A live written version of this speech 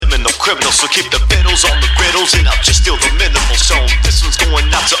criminals, so keep the fiddles on the griddles, and I'll just steal the minimal zone. This one's going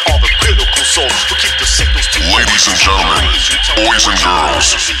out to all the critical souls who keep the signals to. Ladies and gentlemen, boys and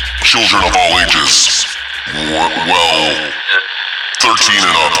girls, children of all ages, well, 13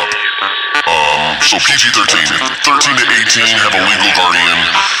 and up. So PG-13, 13 to 18 have a legal guardian.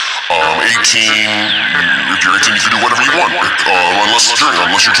 18, if you're 18, you can do whatever you want, unless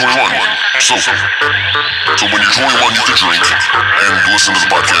you're 21. So when you're 21, you can drink and listen to the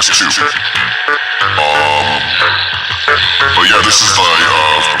podcast too. But yeah, this is the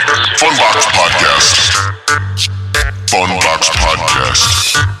Funbox Podcast. Funbox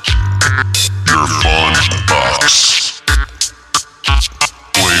Podcast. Your fun box.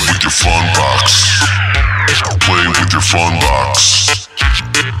 Play with your fun box. Play with your fun box.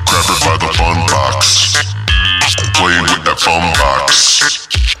 Grab it by the fun box. Play with that fun box.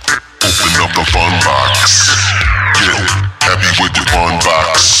 Open up the fun box. Get happy with your fun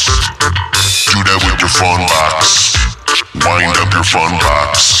box. Do that with your fun box. Wind up your fun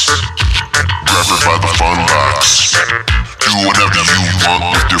box. Grab it by the fun box. Do whatever you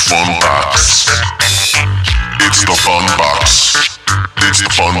want with your fun box. It's the fun box. It's the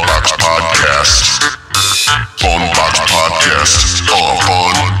Fun Box Podcast. Fun Box Podcast. Fun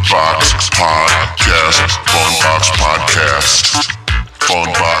Box Podcast. Fun Box Podcast. Fun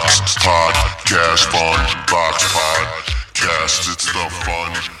Box Podcast. Fun Box Podcast. It's the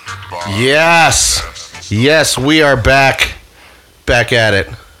Fun Box. Yes, we are back at it.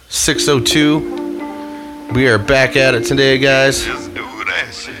 6:02. We are back at it today, guys. Just do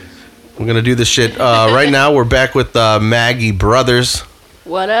that shit. We're gonna do this shit. Right now, we're back with Maggie Brothers.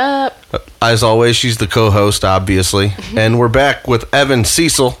 What up? As always, she's the co-host, obviously. And we're back with Evan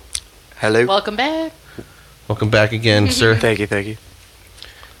Cecil. Hello. Welcome back. Welcome back again, sir. Thank you.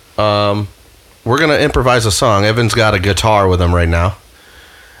 We're going to improvise a song. Evan's got a guitar with him right now.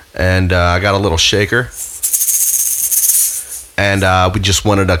 And I got a little shaker. And we just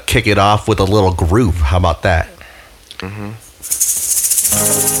wanted to kick it off with a little groove. How about that? Mm-hmm.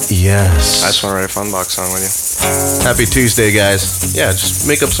 Yes. I just want to write a Funbox song with you. Happy Tuesday, guys. Yeah, just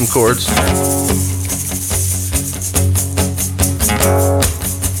make up some chords.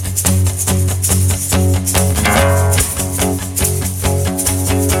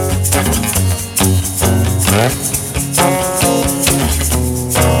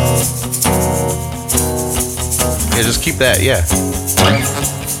 Yeah, just keep that, yeah.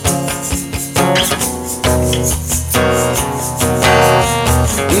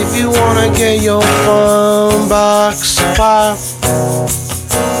 If you wanna get your fun box pop,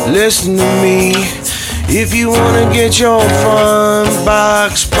 listen to me. If you wanna get your fun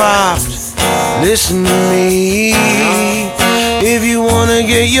box popped, listen to me. If you wanna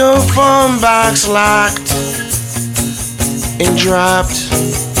get your fun box locked and dropped,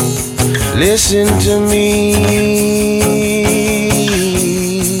 listen to me.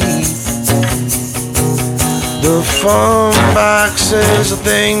 The fun box is the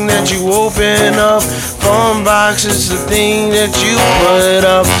thing that you open up. Fun box is the thing that you put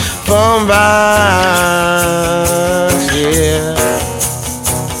up. Fun box, yeah.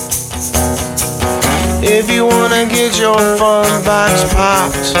 If you wanna get your fun box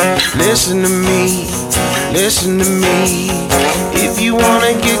popped, listen to me, listen to me. If you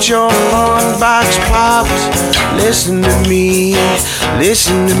wanna get your fun box popped, listen to me,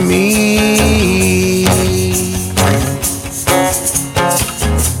 listen to me.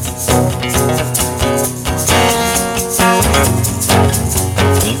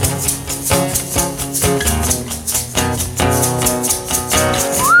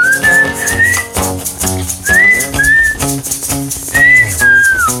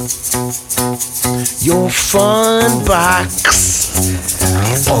 Your fun box.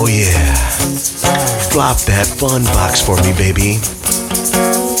 Oh yeah. Flop that fun box for me, baby.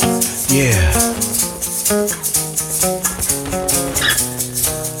 Yeah.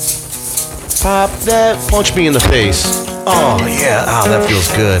 Pop that. Punch me in the face. Oh yeah. Oh, that feels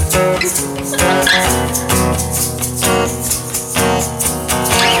good.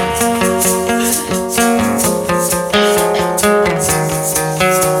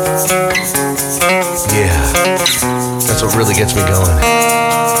 That's what really gets me going.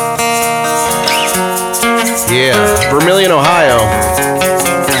 Yeah, Vermilion, Ohio.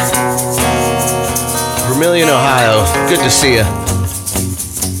 Vermilion, Ohio. Good to see you.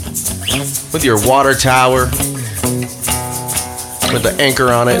 With your water tower. With the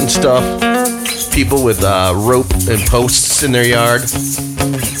anchor on it and stuff. People with rope and posts in their yard.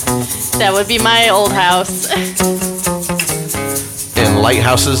 That would be my old house. And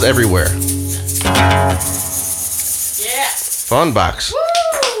lighthouses everywhere. Yeah. Fun box. Woo!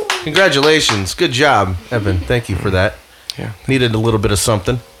 Congratulations. Good job, Evan. Thank you for that. Yeah. Needed a little bit of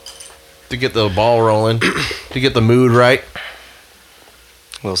something to get the ball rolling, to get the mood right.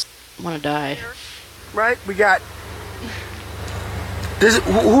 Well, I want to die. Right? We got...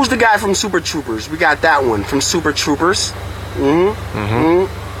 Who's the guy from Super Troopers? We got that one from Super Troopers. All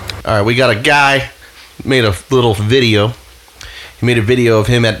right, we got a guy made a little video. He made a video of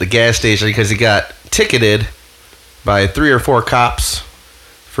him at the gas station because he got ticketed by 3 or 4 cops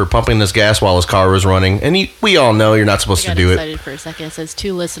for pumping his gas while his car was running. And we all know you're not supposed to do I got it. excited for a second. It says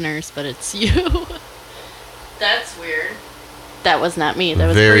 2 listeners, but it's you. That's weird. That was not me. That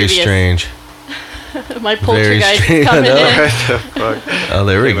was Very previous. strange. My poltergeist is coming I know, in. what the fuck? Oh,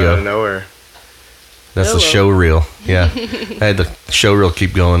 there we Came out of go. nowhere. That's the Hello. show reel. Yeah. I had the show reel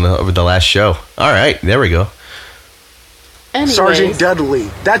keep going over the last show. All right, there we go. Anyways, Sergeant Dudley.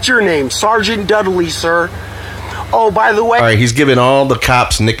 That's your name. Sergeant Dudley, sir. Oh, by the way... All right, he's giving all the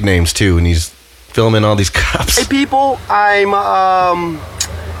cops nicknames, too, and he's filming all these cops. Hey, people. I'm,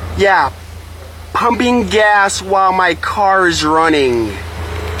 pumping gas while my car is running.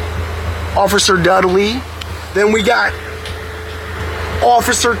 Officer Dudley. Then we got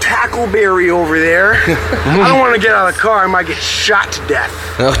Officer Tackleberry over there. I don't want to get out of the car. I might get shot to death.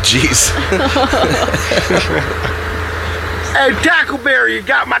 Oh, jeez. Hey, Tackleberry, you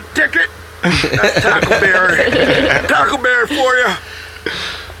got my ticket? That's Tackleberry. Tackleberry for you.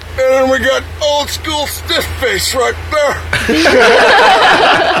 And then we got old school stiff face right there.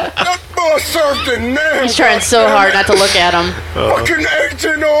 That boy served in there. he's trying so hard not to look at him. Fucking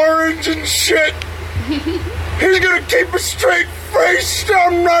Agent Orange and shit. He's gonna keep a straight face.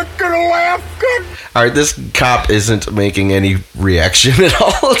 I'm not gonna laugh. God All right, this cop isn't making any reaction at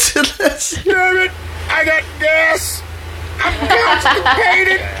all to this. damn it. I got gas. I'm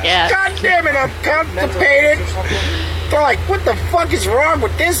constipated. Yeah. God damn it, I'm constipated. They're like, what the fuck is wrong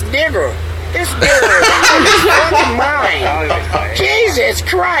with this nigger? This nigger is fucking mine. Jesus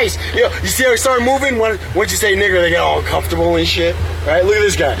Christ. You see how he started moving? Once you say nigger, they get all uncomfortable and shit. Right? Look at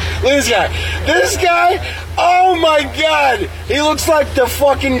this guy. Look at this guy. This guy, oh my God. He looks like the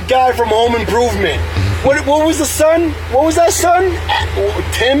fucking guy from Home Improvement. What was the son? What was that son?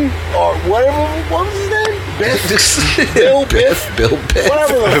 Tim or whatever. What was his name? Biff? Bill Biff? Bill Biff.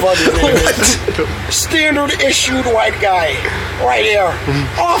 Whatever the fuck his name is. Standard issued white guy. Right here.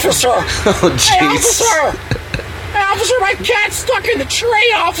 Officer. Oh, Hey, jeez. officer. Hey, officer, my cat's stuck in the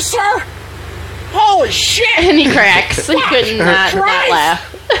tree, officer. Holy shit. And he cracks. He could not laugh.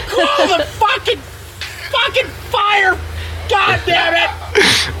 Call the fucking fire. God damn it.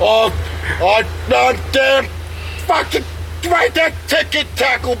 Oh, damn. Fucking write that ticket,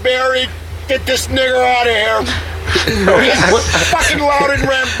 Tackleberry. Get this nigger out of here. He's fucking loud and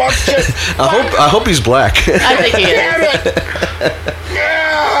rambunctious. I hope he's black. I think he is. Damn it.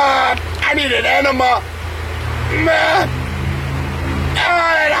 I need an enema.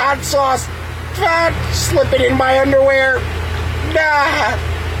 And hot sauce. Slip it in my underwear.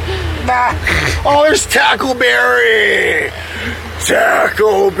 Oh, there's Tackleberry.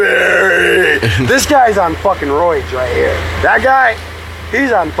 Tackleberry. This guy's on fucking roids right here. That guy,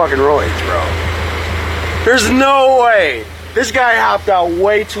 he's on fucking roids, bro. There's no way. This guy hopped out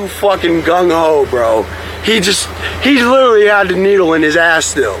way too fucking gung-ho, bro. He literally had the needle in his ass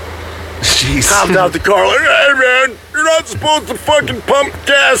still. Jeez. Hopped out the car like, hey man, you're not supposed to fucking pump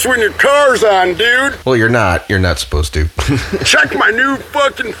gas when your car's on, dude. Well, you're not. You're not supposed to. Check my new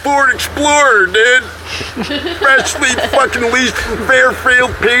fucking Ford Explorer, dude. Freshly fucking leased from Fairfield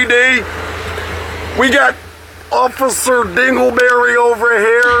PD. We got Officer Dingleberry over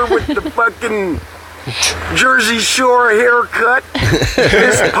here with the fucking Jersey Shore haircut.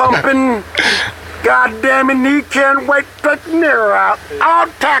 He's pumping. God damn it, he can't wait to take the nigger out.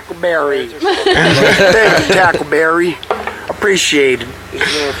 Oh, Tackleberry. Thank you, Tackleberry. Appreciate it. This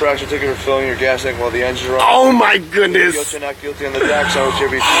is an infraction ticket for filling your gas tank while the engine's running. Oh my goodness. Guilty or not guilty on the deck, so it's your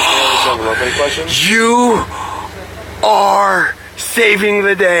Any questions? You are saving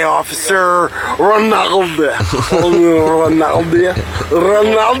the day, Officer Ronaldo. Ronaldo.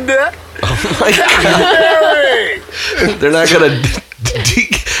 Oh my God. They're not gonna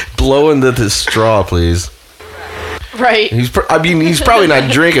blow into this straw, please. Right. He's probably not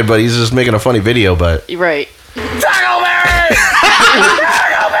drinking, but he's just making a funny video. But Right. Tackleberry!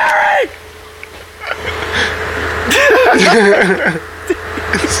 Tackleberry!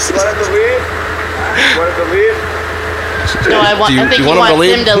 Wanted to leave? Wanted to leave? No, I think he want wants him to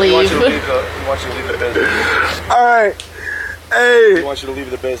leave? him to He wants leave. you to leave the business. Alright. He Hey. wants you to leave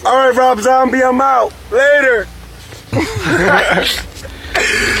the business. Alright, Rob Zombie, I'm out. Later.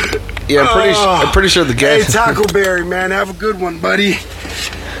 yeah, I'm pretty sure the Hey, gas. Tackleberry, man. Have a good one, buddy.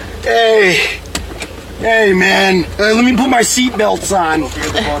 Hey, man. Let me put my seatbelts on.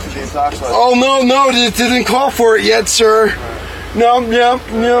 Oh, no, it didn't call for it yet, sir. No, don't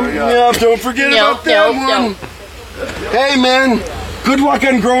forget about that one. Hey, man, good luck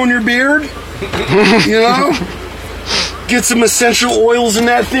on growing your beard. You know? Get some essential oils in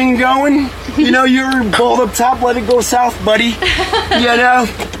that thing going. You know, you're bald up top, let it go south, buddy. You know?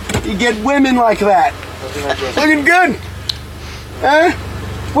 You get women like that. Looking good. Huh?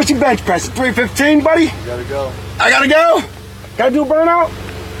 What's your bench press? 315, buddy? You gotta go. I gotta go? Gotta do a burnout?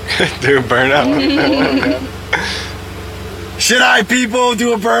 Do a burnout? Should I, people,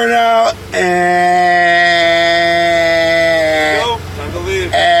 do a burnout? Go. Time to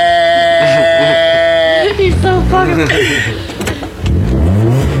leave. He's so fucking.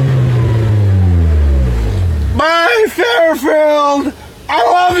 Bye, Fairfield. I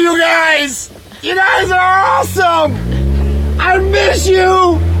love you guys. You guys are awesome. I miss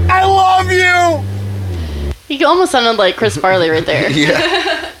you. I love you. He almost sounded like Chris Farley right there.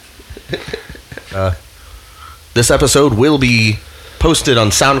 Yeah. This episode will be posted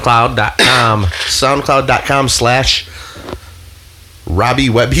on SoundCloud.com. SoundCloud.com/Robbie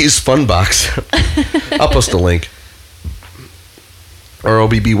Webby's Funbox. I'll post a link. Or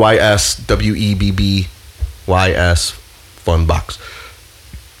OBBYSWEBBYS Funbox.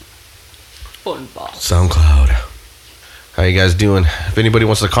 Funbox. SoundCloud. How you guys doing? If anybody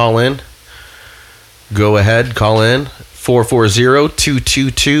wants to call in, go ahead, call in.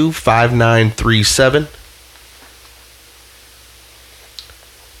 440-222-5937.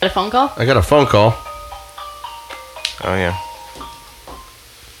 Got a phone call? I got a phone call. Oh, yeah.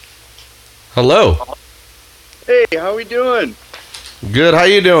 Hello. Hey, how we doing? Good. How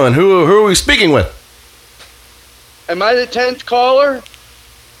you doing? Who are we speaking with? Am I the 10th caller?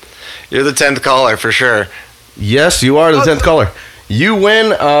 You're the 10th caller for sure. Yes, you are the 10th caller. You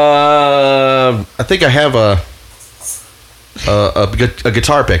win. I think I have a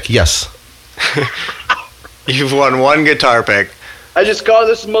guitar pick. Yes. You've won one guitar pick. I just called.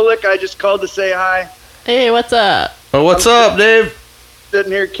 This is Malik. I just called to say hi. Hey, what's up? Oh, what's up, Dave?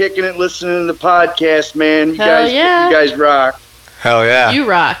 Sitting here kicking it, listening to the podcast, man. You Hell yeah. You guys rock. Hell yeah. You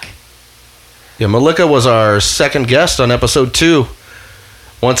rock. Yeah, Malika was our second guest on episode 2.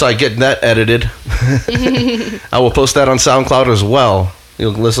 Once I get that edited, I will post that on SoundCloud as well.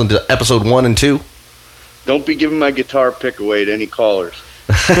 You'll listen to episode 1 and 2. Don't be giving my guitar pick away to any callers.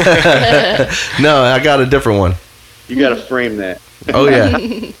 No, I got a different one. You got to frame that. Oh, yeah.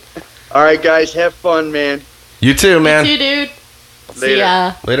 All right, guys. Have fun, man. You too, man. You too, dude. See Later.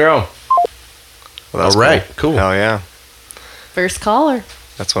 ya. Later on. Well, that's All right, cool. Hell yeah. First caller.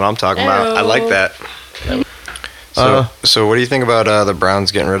 That's what I'm talking about. I like that. So what do you think about the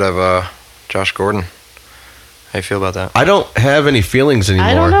Browns getting rid of Josh Gordon? How you feel about that? I don't have any feelings anymore.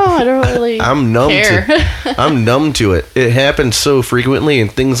 I don't know. I don't really I'm numb care. I'm numb to it. It happens so frequently,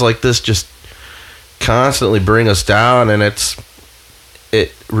 and things like this just constantly bring us down, and it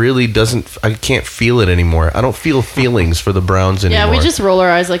really doesn't. I can't feel it anymore. I don't feel feelings for the Browns anymore. Yeah, we just roll our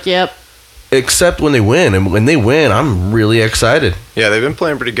eyes like, yep. Except when they win, and when they win, I'm really excited. Yeah, they've been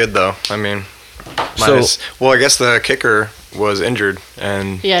playing pretty good though. I mean, I guess the kicker was injured,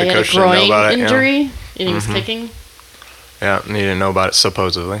 and Yeah, the he had a coach didn't know groin about injury, it. and he was kicking. Yeah, and he didn't know about it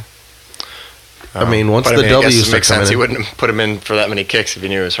supposedly. I mean, once but the I guess W's it start makes sense. coming He in. wouldn't have put him in for that many kicks if he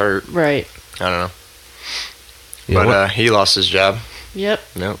knew he was hurt. Right. I don't know. Yeah, But he lost his job. Yep.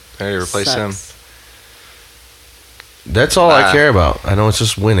 Nope, they had to replace him. Sucks. That's all I care about. I know it's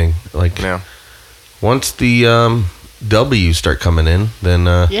just winning. Like, Yeah. once the W's start coming in, then.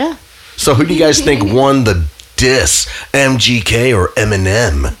 Yeah. So who do you guys think won the diss, MGK or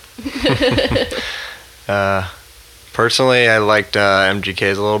Eminem? Personally, I liked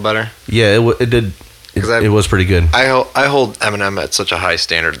MGK's a little better. Yeah, it did. It was pretty good. I hold Eminem at such a high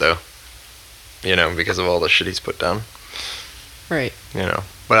standard, though. You know, because of all the shit he's put down. Right. You know,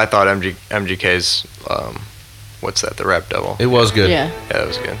 but I thought MGK's what's that? The Rap Devil. It was good. Yeah. Yeah, it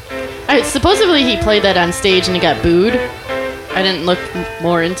was good. Supposedly he played that on stage and he got booed. I didn't look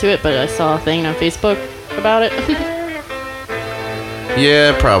more into it, but I saw a thing on Facebook about it.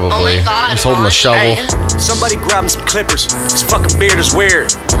 Yeah, probably. He's holding a shovel. Somebody grab him some clippers. His fucking beard is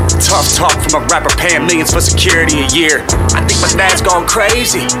weird. Tough talk from a rapper paying millions for security a year. I think my dad's gone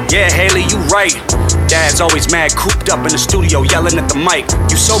crazy. Yeah, Haley, you right. Dad's always mad, cooped up in the studio, yelling at the mic.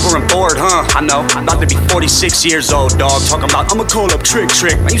 You sober and bored, huh? I know. I'm about to be 46 years old, dog. Talking about, I'ma call up Trick.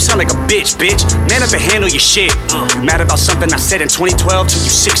 Man, you sound like a bitch. Man up and handle your shit. You mad about something I said in 2012? Took you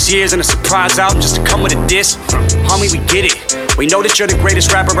 6 years and a surprise album just to come with a diss? Homie, we get it. We know that you're the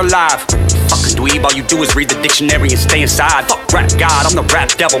greatest rapper alive. Fucking dweeb, all you do is read the dictionary and stay inside. Fuck rap god, I'm the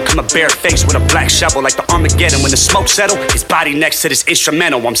rap devil. Coming barefaced with a black shovel like the Armageddon. When the smoke settle, his body next to this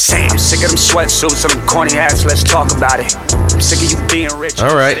instrumental. I'm saying, I'm sick of them sweatsuits and them corny hats. Let's talk about it. I'm sick of you being rich.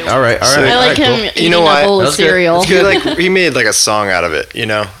 All right. I like him eating You know a what? bowl of cereal. It's good. Like he made like a song out of it. You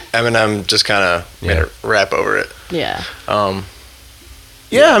know, Eminem just kind of made a rap over it. Yeah.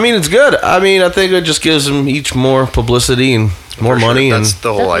 Yeah, I mean, it's good. I mean, I think it just gives them each more publicity and more money. That's and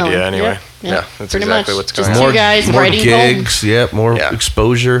the whole Definitely. idea anyway. Yeah. Yeah, that's Pretty exactly much. what's Just going two on. guys more writing gigs, more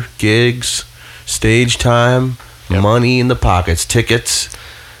exposure, gigs, stage time, money in the pockets, tickets.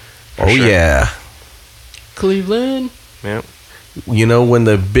 For sure. Yeah. Cleveland. Yep. You know, when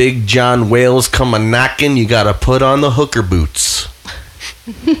the big John Wales come a-knocking, you gotta put on the hooker boots.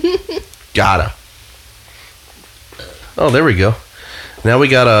 Gotta. Oh, there we go. Now we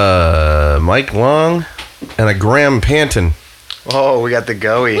got a Mike Long and a Graham Panton. Oh, we got the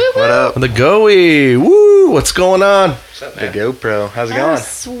Goey. What up? The Goey. Woo! What's going on? The GoPro. How's it Oh, going?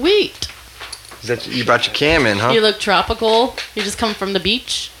 sweet. Is that you brought your cam in, huh? You look tropical. You just come from the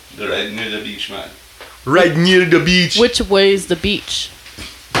beach. Right near the beach, man. Right near the beach. Which way's the beach?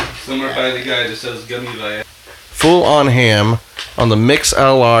 Somewhere by the guy that sells gummy bear. Full on ham on the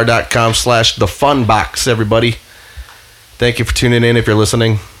mixlr.com/thefunbox, everybody. Thank you for tuning in if you're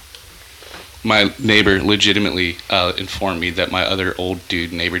listening. My neighbor legitimately informed me that my other old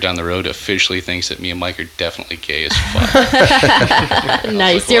dude neighbor down the road officially thinks that me and Mike are definitely gay as fuck.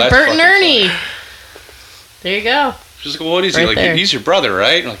 Nice. like, You're well, Bert and that's Ernie. There you go. She's like, well, what is he? Right Like, there. he's your brother,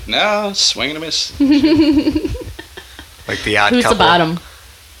 right? I'm like, no, swing and a miss. Like the odd Who's couple. the bottom?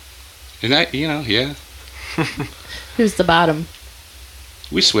 And I, yeah. Who's the bottom?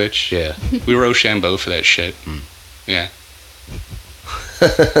 We switch, yeah. We Rochambeau for that shit. Yeah.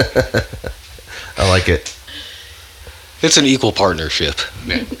 I like it. It's an equal partnership.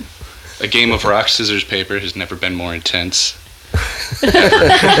 Yeah. A game of rock, scissors, paper has never been more intense.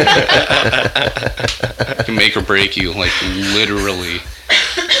 Can make or break you, like literally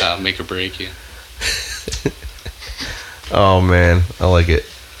make or break you. Oh, man. I like it.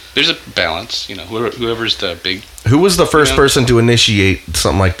 There's a balance, you know, whoever's the big... Who was the first You know? person to initiate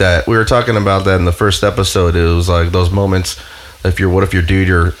something like that? We were talking about that in the first episode. It was like those moments. What if your dude,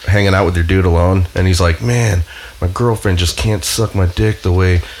 you're hanging out with your dude alone, and he's like, man, my girlfriend just can't suck my dick the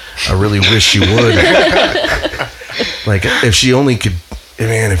way I really wish she would. Like, if she only could,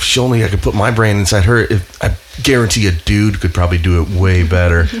 man, if she only I could put my brain inside her, I guarantee a dude could probably do it way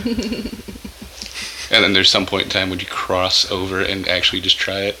better. And then there's some point in time when you cross over and actually just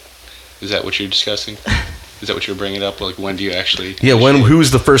try it. Is that what you're discussing? Is that what you're bringing up? Like, when do you actually... Yeah,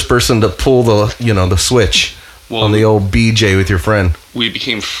 who's the first person to pull the switch on the old BJ with your friend? We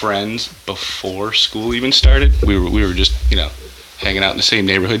became friends before school even started. We were just, hanging out in the same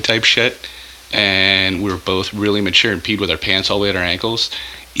neighborhood type shit. And we were both really mature and peed with our pants all the way at our ankles,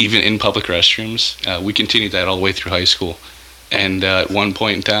 even in public restrooms. We continued that all the way through high school. And at one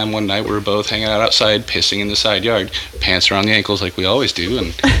point in time, one night, we were both hanging out outside, pissing in the side yard, pants around the ankles like we always do.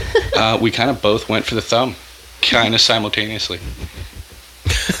 And we kind of both went for the thumb, kind of simultaneously.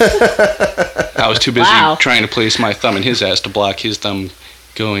 I was too busy trying to place my thumb in his ass to block his thumb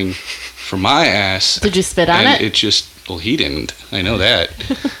going for my ass. Did you spit on it? It just, well, he didn't. I know that.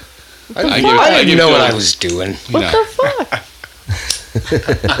 I didn't know what I was doing. What the fuck?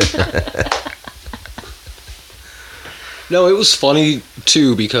 No, it was funny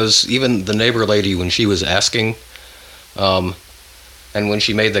too because even the neighbor lady, when she was asking, and when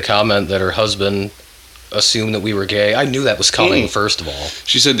she made the comment that her husband assumed that we were gay, I knew that was coming. First of all,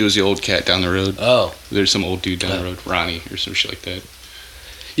 she said there was the old cat down the road. Oh, there's some old dude down the road, Ronnie or some shit like that.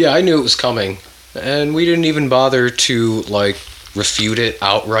 Yeah, I knew it was coming, and we didn't even bother to refute it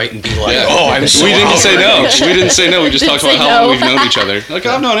outright and be like, "Oh, I'm so." We didn't say no. We didn't say no. We just talked about how long no. we've known each other. Like,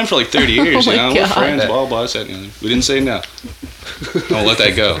 I've known him for like 30 years. Oh my We're God. friends. Blah blah. Said we didn't say no. I won't let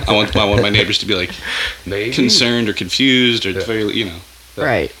that go. I want my neighbors to be like concerned or confused or very,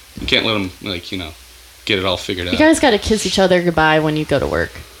 Right. You can't let them get it all figured out. You guys got to kiss each other goodbye when you go to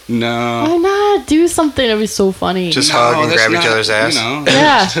work. No. Why not? Do something. It'd be so funny. Just hug and grab each other's ass.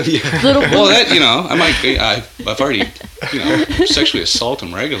 Yeah. Little. Well, that I've already sexually assault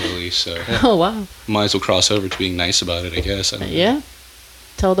them regularly, so Oh wow. might as well cross over to being nice about it, I guess. I don't know. Yeah.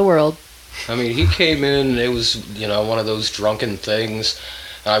 Tell the world. I mean, he came in, it was, one of those drunken things.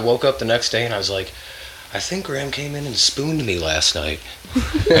 And I woke up the next day and I was like, I think Graham came in and spooned me last night.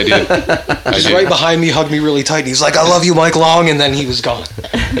 I did. He's right behind me, hugged me really tight. And he's like, "I love you, Mike Long," and then he was gone.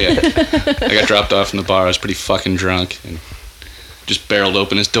 Yeah. I got dropped off in the bar. I was pretty fucking drunk and just barreled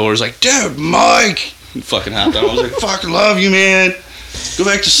open his door. I was like, "Dude, Mike!" And fucking hopped on. I was like, "Fucking love you, man. Go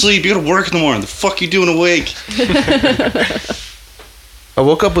back to sleep. You gotta work in the morning. The fuck you doing awake?" I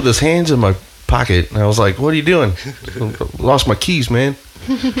woke up with his hands in my pocket, and I was like, "What are you doing?" Lost my keys, man.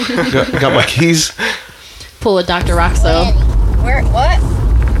 got my keys. Pull a Dr. Roxo. Where? What?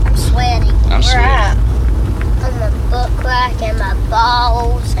 I'm sweaty. I'm Where sweaty. at? On my butt crack and my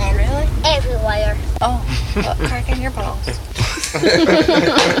balls and everywhere. Oh, butt crack in your balls.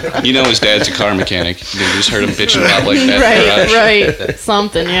 You know his dad's a car mechanic. They just heard him bitching about like that. Right.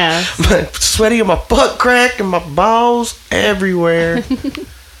 Something, yeah. Sweaty on my butt crack and my balls everywhere.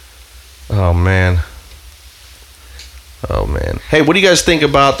 Oh man. Hey, what do you guys think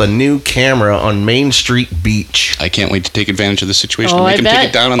about the new camera on Main Street Beach? I can't wait to take advantage of the situation. Oh, We I can bet. take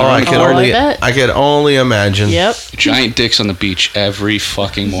it down on the I run. could only imagine. Yep. Giant dicks on the beach every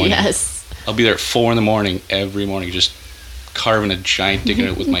fucking morning. Yes. I'll be there at 4 a.m. every morning, just carving a giant dick in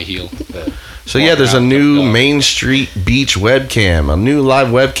it with my heel. So yeah, there's a new Main Street Beach webcam. A new live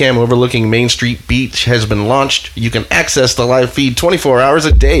webcam overlooking Main Street Beach has been launched. You can access the live feed 24 hours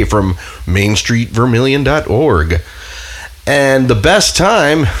a day from mainstreetvermilion.org. And the best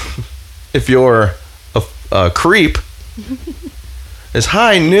time, if you're a creep, is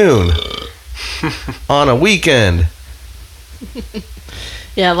high noon on a weekend.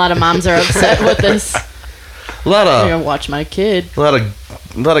 Yeah, a lot of moms are upset with this. A lot I'm of gonna watch my kid. A lot of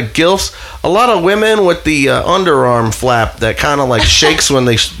gilfs. A lot of women with the underarm flap that kind of like shakes when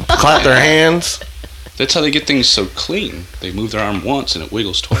they clap their hands. That's how they get things so clean. They move their arm once and it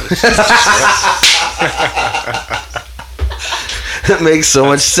wiggles twice. It makes so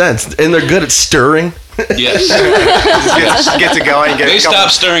much sense. And they're good at stirring. Yes. Get to going. They stop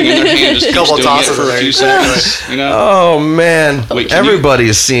stirring in their hand. Just couple keeps doing it tosses for a few seconds. You know? Oh, man. Wait, can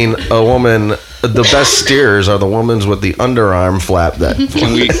Everybody's seen a woman. The best steers are the women with the underarm flap. That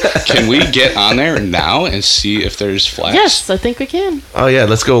Can we get on there now and see if there's flaps? Yes, I think we can. Oh, yeah.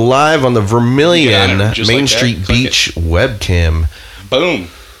 Let's go live on the Vermilion Get on it, just Main like that. Street Click Beach webcam. Boom.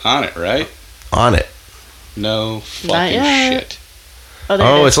 On it, right? On it. No Not fucking yet. shit. Oh, there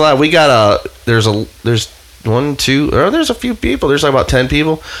Oh, it it's live. We got there's one, two, there's a few people. There's like about 10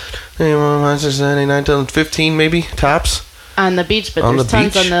 people. 9 to 15 maybe, tops. on the beach, but On there's the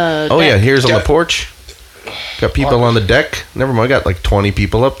tons beach? on the Oh, yeah, deck. here's on the porch. Got people on the deck. Never mind, got like 20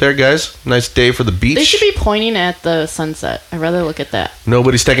 people up there, guys. Nice day for the beach. They should be pointing at the sunset. I'd rather look at that.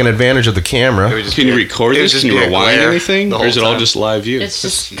 Nobody's taking advantage of the camera. Can you record this? Can you rewind anything? Or is it all just live view? It's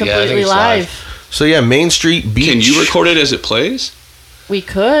just completely live. So yeah, Main Street Beach. Can you record it as it plays? We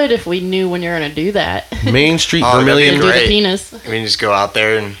could if we knew when you're gonna do that. Main Street that'd be Vermilion. Do the great. penis. We can just go out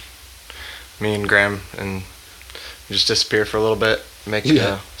there and me and Graham and just disappear for a little bit. Make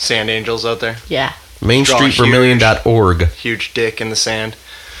sand angels out there. Yeah. MainStreetVermilion.org. Huge dick in the sand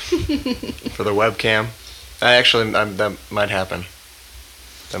for the webcam. That might happen.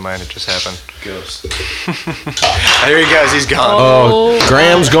 That might have just happened. Ghost. There he goes. He's gone. Oh,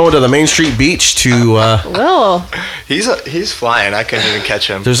 Graham's going to the Main Street Beach to. Well, he's flying. I couldn't even catch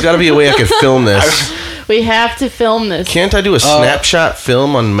him. There's got to be a way I could film this. we have to film this. Can't I do a snapshot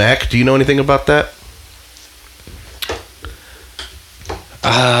film on Mac? Do you know anything about that?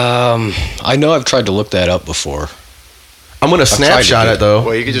 I know I've tried to look that up before. I'm gonna snapshot it though.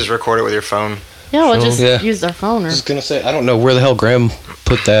 Well, you could just record it with your phone. Yeah, we'll just Yeah. use our phone. I Or was gonna say I don't know where the hell Graham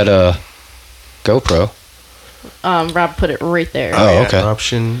put that GoPro. Rob put it right there. Oh, okay.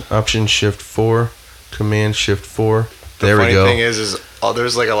 Option Shift 4, Command Shift 4. The There we funny go. thing is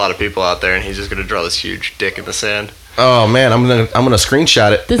there's like a lot of people out there, and he's just gonna draw this huge dick in the sand. Oh man, I'm gonna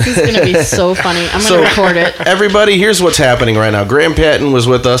screenshot it. This is gonna be so funny. I'm gonna record it. Everybody, here's what's happening right now. Graham Patton was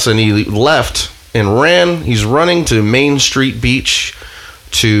with us, and he left and ran. He's running to Main Street Beach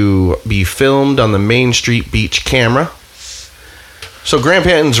to be filmed on the Main Street Beach camera. So Graham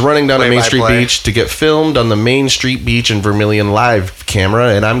Patton's running down to Main Street Beach to get filmed on the Main Street Beach and Vermilion Live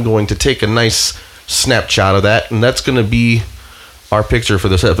camera, and I'm going to take a nice snapshot of that, and that's going to be our picture for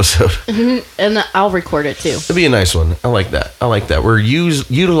this episode. And I'll record it too. It'll be a nice one. I like that. We're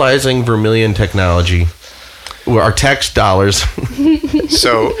utilizing Vermilion technology. Our tax dollars.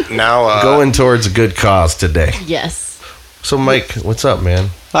 So now going towards a good cause today. Yes. So Mike, what's up, man?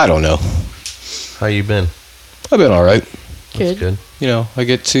 I don't know. How you been? I've been all right. That's good. You know, I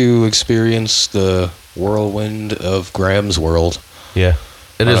get to experience the whirlwind of Graham's world. Yeah,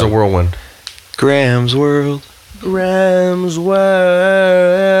 it is a whirlwind. Graham's world. Rams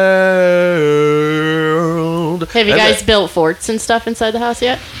World. Have you guys built forts and stuff inside the house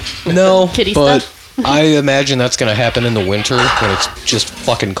yet? No, Kitty but stuff? I imagine that's going to happen in the winter when it's just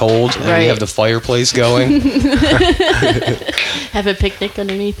fucking cold and Right. you have the fireplace going. Have a picnic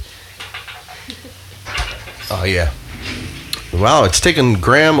underneath. Oh, yeah. Wow, it's taken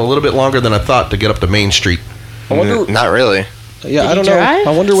Graham a little bit longer than I thought to get up to Main Street. I wonder. Not really. Yeah, Did I don't he know. drive?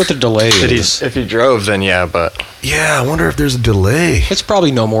 I wonder what the delay is. If he drove, then yeah, but Yeah, I wonder if there's a delay. It's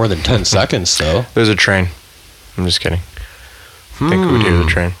probably no more than 10 seconds, though. there's a train. I'm just kidding. I think we would hear the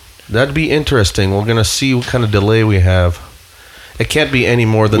train. That'd be interesting. We're going to see what kind of delay we have. It can't be any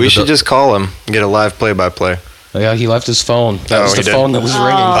more than We should just call him and get a live play-by-play. Yeah, he left his phone. That Oh, was he the did? phone that was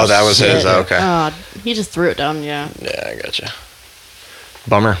ringing. Oh, that was his. shit. Oh, okay. He just threw it down, yeah. Yeah, I gotcha.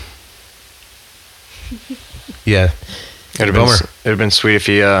 Bummer. Yeah. It'd have been sweet if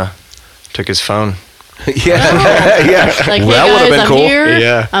he took his phone. yeah. yeah. Like, Well, that hey would've guys, been I'm cool. here.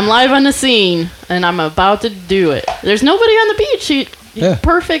 Yeah. I'm live on the scene, and I'm about to do it. There's nobody on the beach. Yeah.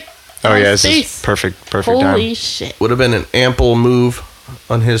 Perfect. Oh yeah, this space. is perfect Holy time. shit. Would have been an ample move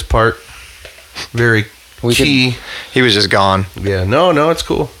on his part. Very key. He was just gone. Yeah, no, it's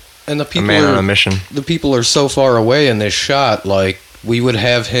cool. And the A people man are, on a mission. the people are so far away in this shot, like, we would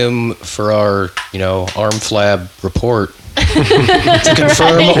have him for our, arm flab report to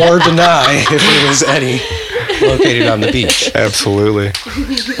confirm or deny if there was any located on the beach. Absolutely.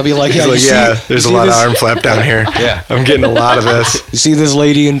 I'll be like, He's yeah, like, you yeah, see- there's a you see lot of this- arm flap down here. Yeah. I'm getting a lot of this. You see this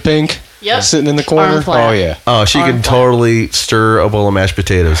lady in pink? Yep. Sitting in the corner? Arm flap. Oh, yeah. Oh, she Arm can flap. totally stir a bowl of mashed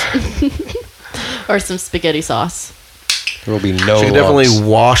potatoes. Or some spaghetti sauce. There will be no She can definitely lumps.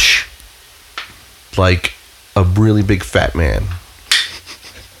 wash like a really big fat man.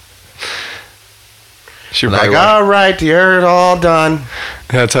 She Like, probably all right, you're all done.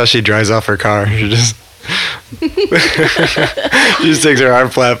 That's how she dries off her car. She just she just takes her arm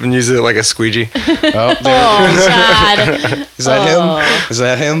flap and uses it like a squeegee. Oh, there. Oh, God. Is that Oh. him? Is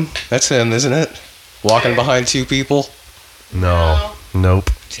that him? That's him, isn't it? Walking behind two people? No. Nope.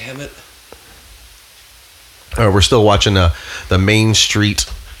 Damn it. We're still watching the Main Street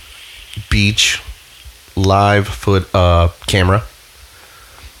Beach live foot camera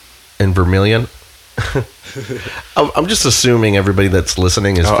in Vermilion. I'm just assuming everybody that's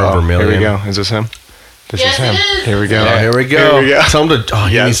listening is from Vermilion. Here we go. Is this him? This Yes, is him. it is. Here we go. Oh, here we go. Here we go. Tell him to. Oh,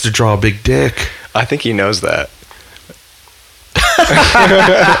 he Yes. needs to draw a big dick. I think he knows that.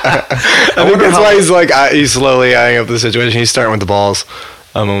 I think that's why he's like he's slowly eyeing up the situation. He's starting with the balls.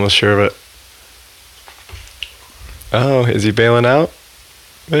 I'm almost sure of it. Oh, is he bailing out?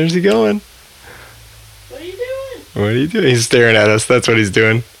 Where's he going? What are you doing? What are you doing? He's staring at us. That's what he's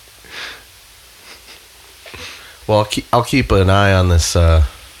doing. Well, I'll keep an eye on this.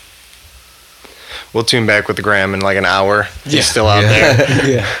 We'll tune back with the Graham in like an hour. He's Yeah. still out there.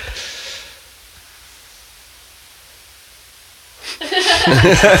 Yeah.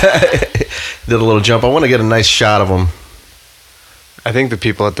 Did a little jump. I want to get a nice shot of him. I think the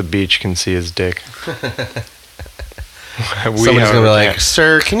people at the beach can see his dick. Somebody's gonna be like,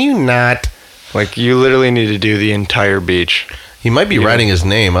 "Sir, can you not?" Like, you literally need to do the entire beach. He might be writing his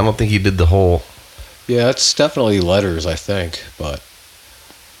name. I don't think he did the whole. Yeah, it's definitely letters, I think, but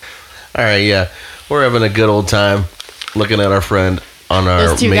All right, yeah, we're having a good old time looking at our friend on our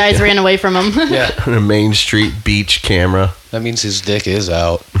Those two guys ran away from him. yeah, on a Main Street beach camera. that means his dick is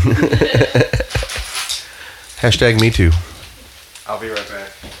out. Hashtag me too. I'll be right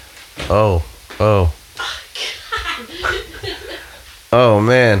back. Oh. Oh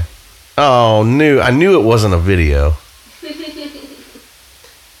man. Oh, I knew it wasn't a video.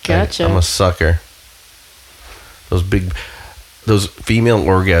 Gotcha. I'm a sucker. Those female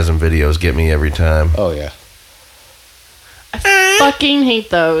orgasm videos get me every time. Oh, yeah. I fucking hate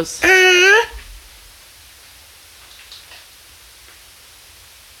those.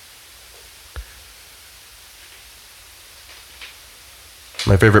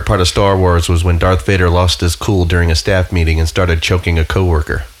 My favorite part of Star Wars was when Darth Vader lost his cool during a staff meeting and started choking a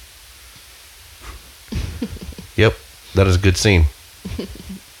coworker. Yep, that is a good scene.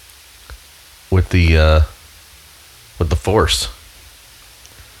 With the Force.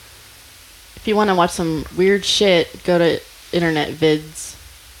 If you want to watch some weird shit, go to internet vids.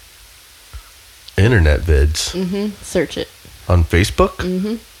 Internet vids. Search it. On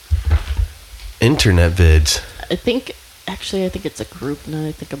Facebook? Internet vids. I think it's a group now that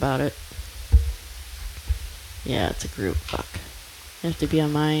I think about it. Yeah, it's a group. Fuck. You have to be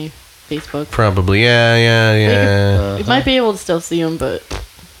on my Facebook. Probably, yeah. You might be able to still see them, but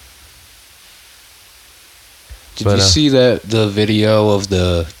Did you see the video of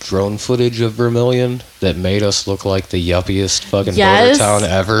the drone footage of Vermilion that made us look like the yuppiest fucking border town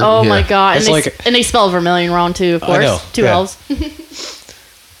ever? Oh my god! It's And they spell Vermilion wrong too, of course. I know. Two L's.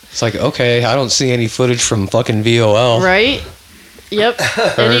 It's like, okay, I don't see any footage from fucking VOL. Right? Yep.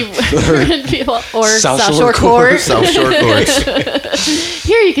 Or South South Shore Shore Court. South Shore Court.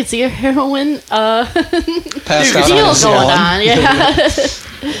 Here you can see a heroin Passed out deal on his going lawn. on. Yeah.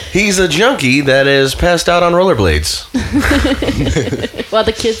 He's a junkie that is passed out on rollerblades. While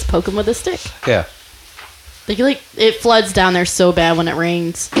the kids poke him with a stick. Yeah. It floods down there so bad when it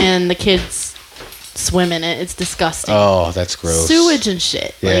rains, and the kids swim in it. It's disgusting. Oh, that's gross. Sewage and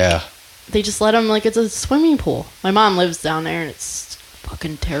shit. Yeah. They just let them like it's a swimming pool. My mom lives down there, and it's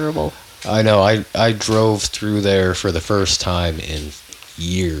fucking terrible. I know. I drove through there for the first time in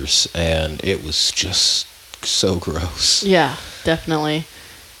years, and it was just so gross. Yeah, definitely.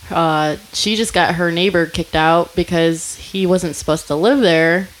 She just got her neighbor kicked out because he wasn't supposed to live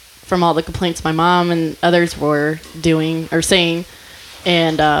there from all the complaints my mom and others were doing or saying.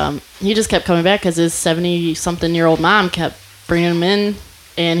 And he just kept coming back because his 70-something-year-old mom kept bringing him in.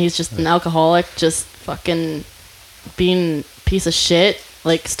 And he's just an alcoholic, just fucking being a piece of shit,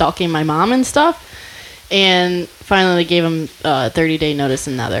 like stalking my mom and stuff. And finally they gave him a 30-day notice,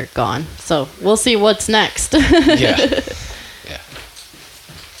 and now they're gone. So we'll see what's next. Yeah.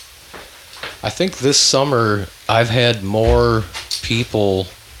 I think this summer I've had more people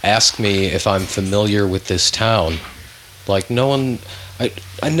ask me if I'm familiar with this town. Like, no one...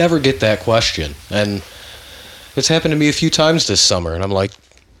 I never get that question. And it's happened to me a few times this summer, and I'm like,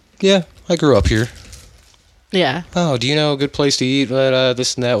 yeah, I grew up here. Yeah. Oh, do you know a good place to eat?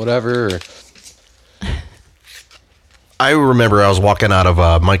 This and that, whatever. I remember I was walking out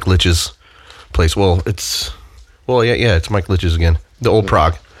of Mike Litch's place. It's Mike Litch's again. The old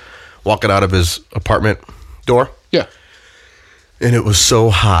Prague. Walking out of his apartment door. Yeah. And it was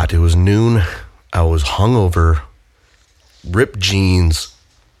so hot. It was noon. I was hungover, ripped jeans,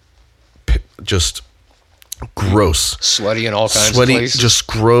 just gross. Sweaty in all kinds of places. Just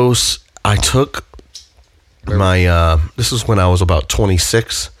gross. I took my, this is when I was about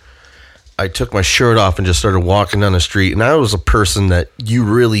 26. I took my shirt off and just started walking down the street. And I was a person that you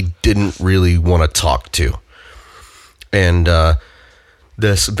really didn't really want to talk to. And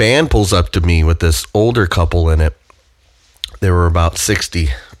this van pulls up to me with this older couple in it. They were about 60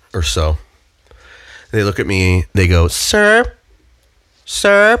 or so. They look at me. They go, Sir,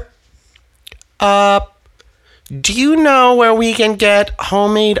 do you know where we can get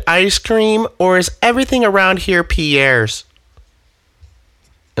homemade ice cream, or is everything around here Pierre's?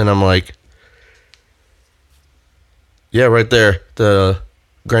 And I'm like, yeah, right there. The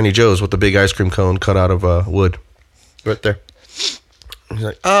Granny Joe's with the big ice cream cone cut out of wood. Right there. He's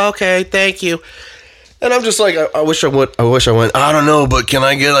like, oh, okay, thank you. And I'm just like, I wish I went. I don't know, but can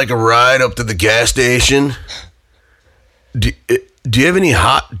I get like a ride up to the gas station? Do you have any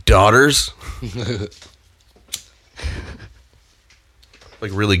hot daughters?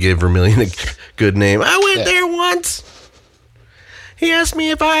 Like, really gave Vermilion a good name. I went there once. He asked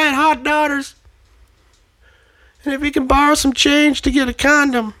me if I had hot daughters, and if he can borrow some change to get a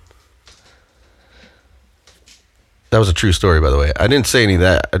condom. That was a true story, by the way. I didn't say any of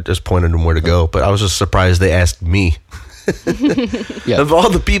that. I just pointed them where to go. But I was just surprised they asked me. Yeah. Of all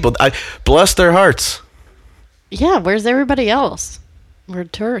the people, I bless their hearts. Yeah, where's everybody else? We're a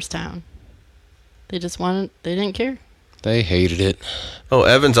tourist town. They didn't care. They hated it. Oh,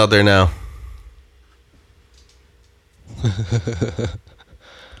 Evan's out there now.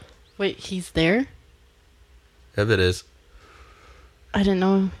 Wait, he's there? Evan is. I didn't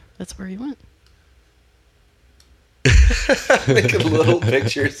know that's where he went. Making little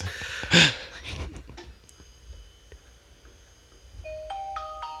pictures.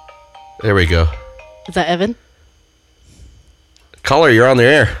 There we go. Is that Evan? Caller, you're on the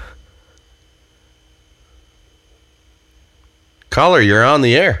air. Caller, you're on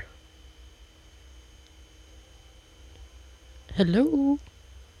the air. Hello?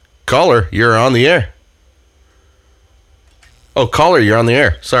 Caller, you're on the air. Oh, caller, you're on the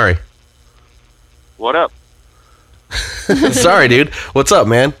air. Sorry. What up? Sorry, dude. What's up,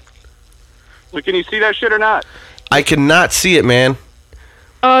 man? So can you see that shit or not? I cannot see it, man.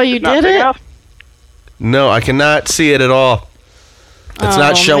 Oh, you did it? No, I cannot see it at all. It's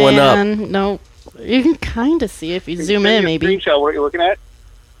not showing up. No, you can kind of see if you zoom in, maybe. Screenshot what you're looking at.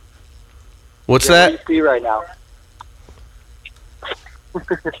 What's What that? do you see right now?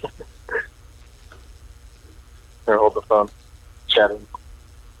 Here, hold the phone. Chatting.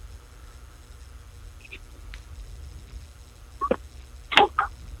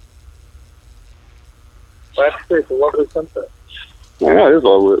 Last day, it's a lovely sunset. Yeah, it is a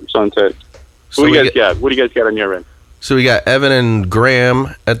lovely sunset. So What do we you guys got? What do you guys got on your end? So we got Evan and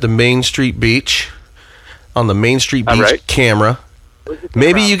Graham at the Main Street Beach on the Main Street Beach right. camera.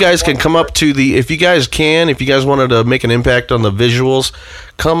 Maybe you guys can come up to the, if you guys wanted to make an impact on the visuals,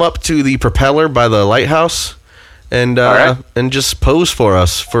 come up to the propeller by the lighthouse and and just pose for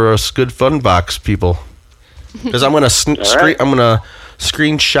us good fun box people. Because I'm gonna screenshot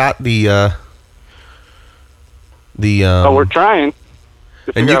the we're trying.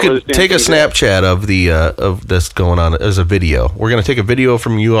 and you could take a Snapchat of the of this going on as a video. We're gonna take a video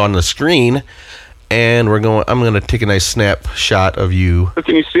from you on the screen, and I'm gonna take a nice snapshot of you.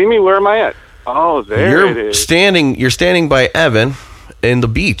 Can you see me? Where am I at? Oh, there it is. You're standing by Evan in the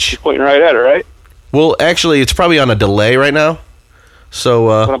beach. You're pointing right at it, right? Well, actually, it's probably on a delay right now.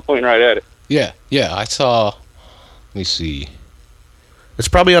 So I'm pointing right at it. Yeah, I saw. Let me see. It's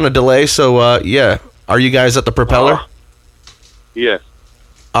probably on a delay. So yeah, are you guys at the propeller? Yeah.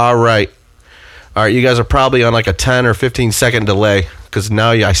 All right. You guys are probably on like a 10 or 15 second delay because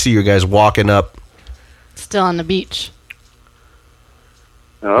now I see you guys walking up. Still on the beach.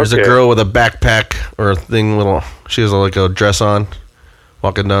 Okay. There's a girl with a backpack or a thing she has like a dress on,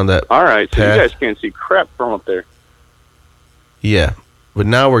 walking down that. All right, so path. you guys can't see crap from up there. Yeah, but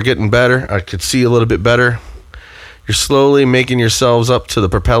now we're getting better. I could see a little bit better. You're slowly making yourselves up to the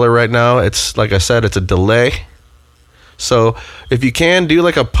propeller right now. It's like I said, it's a delay. So if you can do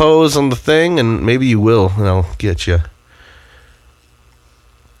like a pose on the thing, and maybe you will, and I'll get you.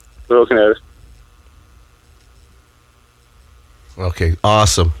 We're looking at it. Okay,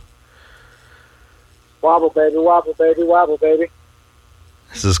 awesome. Wobble, baby, wobble, baby, wobble, baby.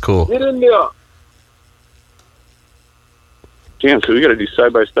 This is cool. Get in there. Damn, so we got to do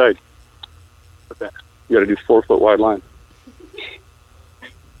side by side. Okay. You got to do 4 foot wide line.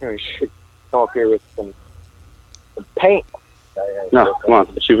 We should come up here with some paint. No, come on.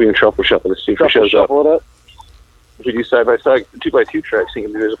 Let's see if we can truffle shuffle. Let's see if it shows up. Shuffle it up. If we do side by side, 2x2 tracks, you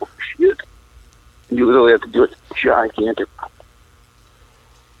can be visible. Shit. You literally have to do it gigantic.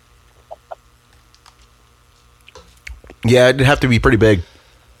 Yeah, it'd have to be pretty big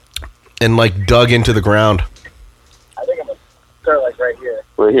and like dug into the ground. I think I'm going to start like right here.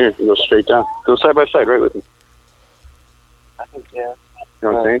 Right here. You go straight down. Go side by side right with me. I think, yeah. You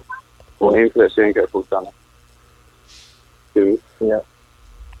know what I'm saying? Well, aim for that sand castle down there. Do me. Yeah.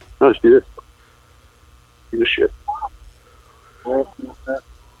 No, just do this. Do this shit. I don't know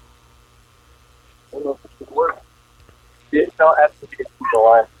if this would work. Yeah, don't ask me to get the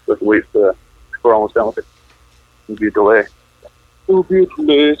line. Let's wait for we're almost done with it. It'll be a delay. It'll be a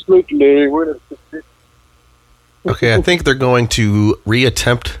delay. It's no delay. Where does it? Okay, I think they're going to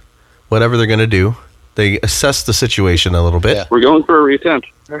reattempt whatever they're going to do. They assess the situation a little bit. Yeah. We're going for a reattempt.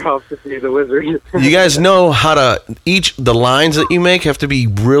 They're off to see the wizard. You guys know how to the lines that you make have to be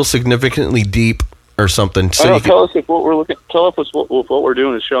real significantly deep or something. So Tell us if what we're looking. Tell us what we're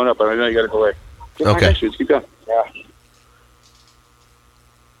doing is showing up. But I know you got a delay. Okay. Just keep going. Yeah.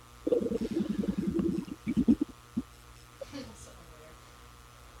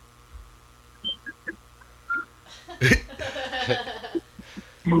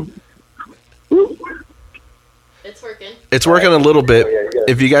 It's working. It's working a little bit.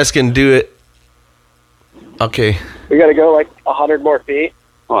 If you guys can do it. Okay. We got to go like 100 more feet.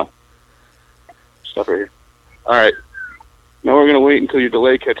 Come on. Stop right here. All right. Now we're going to wait until your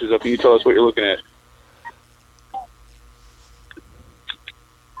delay catches up and you tell us what you're looking at.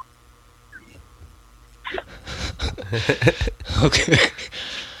 Okay.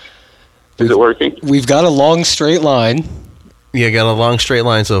 Is it working? We've got a long straight line. Yeah, got a long straight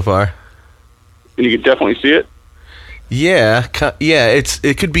line so far. And you can definitely see it? Yeah,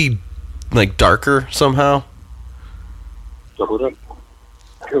 it could be like darker somehow. Double it up.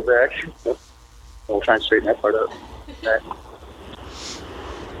 Go back. We'll try and straighten that part out. Right.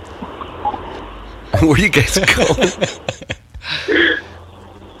 Where you guys going?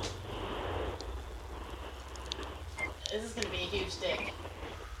 This is going to be a huge dick.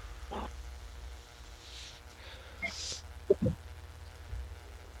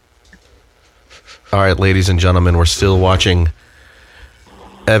 All right, ladies and gentlemen, we're still watching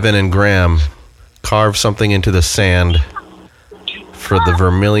Evan and Graham carve something into the sand for the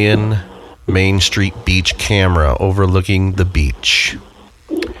Vermilion Main Street Beach camera overlooking the beach.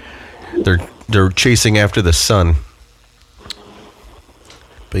 They're chasing after the sun.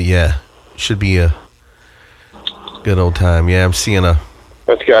 But yeah, should be a good old time. Yeah, I'm seeing a...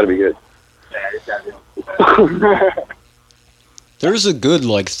 That's got to be good. There's a good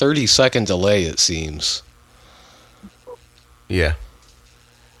 30-second delay, it seems. Yeah.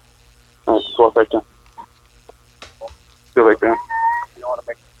 All right, go back down. feel like that? You want to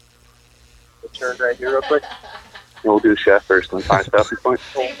make the turn right here real quick? We'll do the chef first and then find stopping point.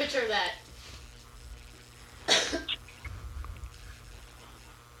 Take a picture of that.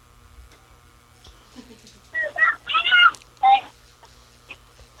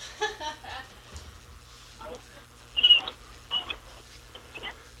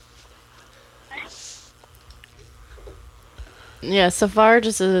 Yeah, so far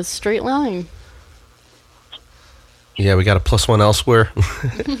just a straight line. Yeah, we got a +1 elsewhere.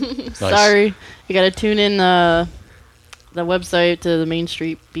 Sorry, you gotta tune in the website to the Main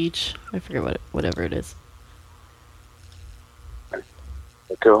Street Beach. I forget whatever it is.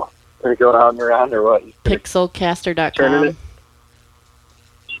 Cool. Are you going out and around or what? Turning Pixelcaster.com. it?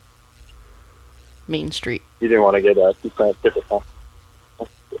 Main Street. You didn't want to get a different one.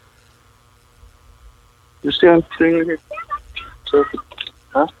 Just stand sitting right here. So,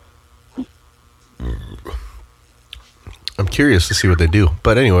 huh? I'm curious to see what they do.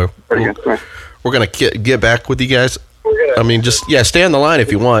 But anyway, we're going to get back with you guys. I mean, just, stay on the line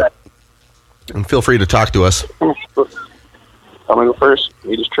if you want. And feel free to talk to us. I'm going to go first.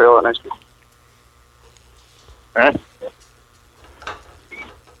 You just trail it nicely. All right?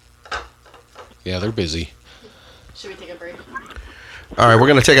 Yeah, they're busy. Should we take a break? All right, we're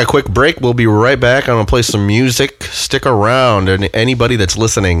going to take a quick break. We'll be right back. I'm going to play some music. Stick around. And anybody that's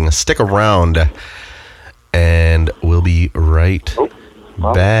listening, stick around. And we'll be right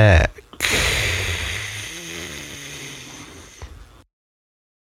back.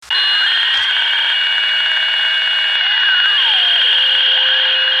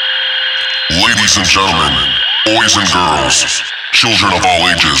 Ladies and gentlemen, boys and girls, children of all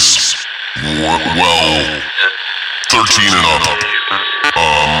ages, well, 13 and up.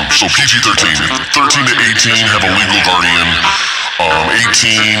 So PG-13, 13 to 18 have a legal guardian. 18,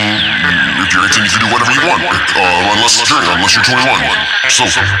 if you're 18, you can do whatever you want, unless you're 21. So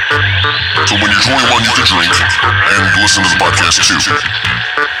when you're 21, you can drink and listen to the podcast too.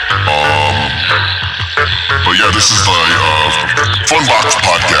 But yeah, this is the Funbox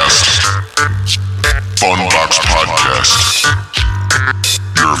Podcast. Funbox Podcast.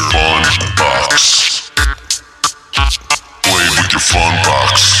 Your fun box. Play with your fun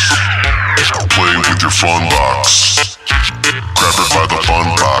box. Play with your fun box. Grab it by the fun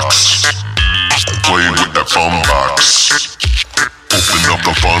box. Play with that fun box. Open up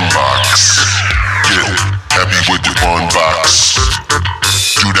the fun box. Get happy with your fun box.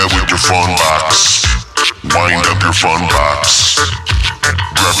 Do that with your fun box. Wind up your fun box.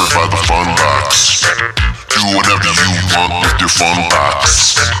 Grab it by the fun box. Do whatever you want with your fun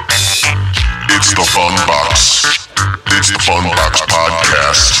box. It's the fun box. It's the Fun Box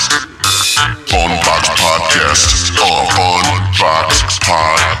Podcast. Fun Box Podcast. Fun Box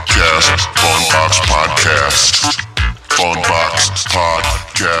Podcast. Fun Box Podcast. Fun Box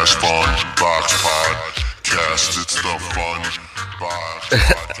Podcast. Fun Box Podcast. It's the Fun Box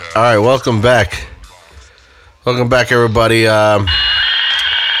Podcast. All right, welcome back. Welcome back, everybody.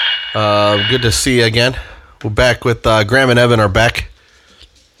 Good to see you again. We're back with Graham and Evan are back.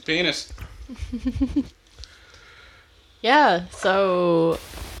 Penis. Yeah, so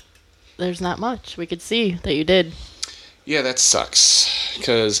there's not much we could see that you did. Yeah, that sucks.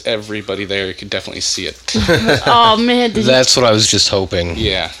 Because everybody there could definitely see it. Oh, man. That's what I was just hoping.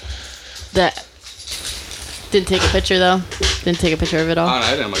 Yeah. That didn't take a picture, though? Didn't take a picture of it all? Oh, no, I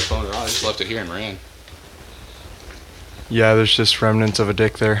didn't have my phone at all. I just left it here and ran. Yeah, there's just remnants of a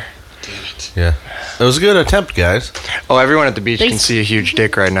dick there. Damn it. Yeah. It was a good attempt, guys. Oh, everyone at the beach Thanks. can see a huge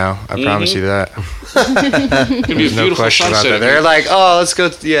dick right now. I promise you that. There's no question about that. They're like, oh, let's go,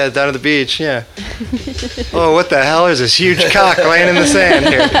 down to the beach, yeah. Oh, what the hell? There's this huge cock laying in the sand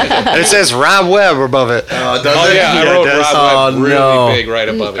here. And it says Rob Webb above it. Oh, yeah, I wrote Rob Webb really big right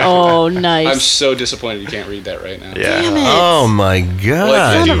above it. Oh, nice. I'm so disappointed you can't read that right now. Yeah. Damn it. Oh, my God.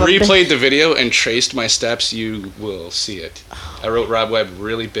 Like, if you Son of a replayed the video and traced my steps, you will see it. I wrote Rob Webb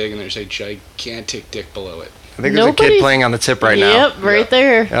really big, and there's a gigantic dick below it. I think there's a kid playing on the tip right now. Yep, right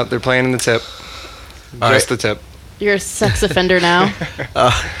there. Yep, they're playing in the tip. Just the tip. You're a sex offender now.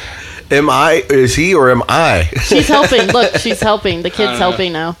 Am I? Is he or am I? She's helping. Look, she's helping. The kid's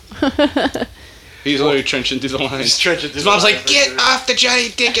helping now. He's literally trenching through the lines. He's trenching through His mom's like, get off the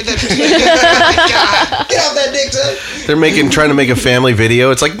giant dick and then get off that dick, son. They're trying to make a family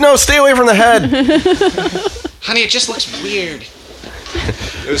video. It's like, no, stay away from the head. Honey, it just looks weird.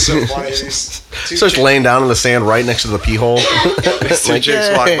 It was so funny. These two Starts laying down in the sand right next to the pee hole. These two Like, chicks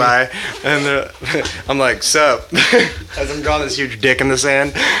yay. walk by, and I'm like, sup? As I'm drawing this huge dick in the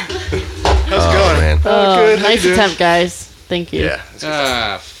sand. How's it going? Man. Oh, good. How Nice you doing? attempt, guys. Thank you. Yeah.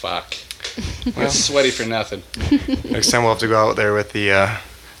 Ah, fuck. It's sweaty for nothing. Next time we'll have to go out there with the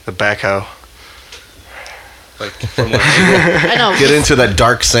backhoe. Like from where? I know. Get into that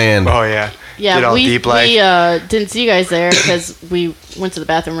dark sand. Oh yeah. Yeah, Get all we deep like. didn't see you guys there because we went to the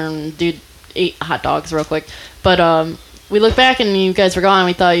bathroom and ate hot dogs real quick. But we looked back and you guys were gone.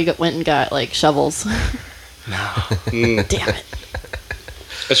 We thought you went and got like shovels. No. Damn it.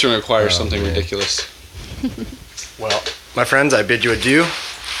 This one requires something ridiculous. Well, my friends, I bid you adieu.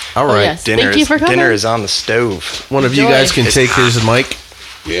 All right. yes. Thank you for coming. Dinner is on the stove. One of you Enjoy. guys can take his mic.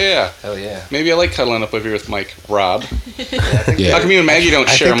 Yeah. Hell yeah. Maybe I like cuddling up over here with Mike. Rob. Yeah. How come you and Maggie don't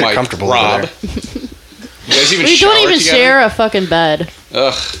I share a think they're mic? comfortable Rob. over You guys even We shower don't even together? share a fucking bed.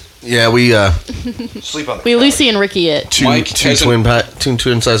 Ugh. Yeah, we Sleep on the We Lucy and Ricky it. two Mike hasn't-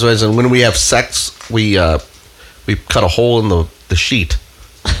 twin size beds, and when we have sex, we cut a hole in the sheet.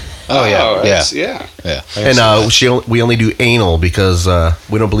 Oh yeah, that's- yeah. And we only do anal because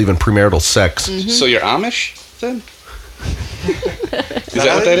we don't believe in premarital sex. So you're Amish then? Is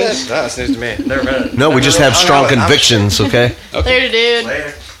that what that is? That's news to me. Never met it. No, we just have strong convictions. Okay. Later, dude. Later.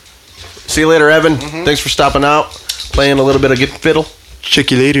 See you later, Evan. Thanks for stopping out, playing a little bit of Get Fiddle.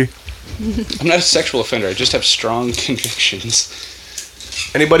 Check you later. I'm not a sexual offender. I just have strong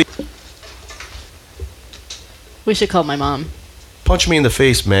convictions. Anybody We should call my mom. punch me in the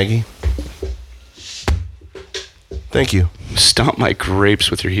face, Maggie? Thank you. Stomp my grapes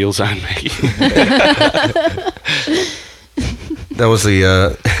with your heels on, Maggie. That was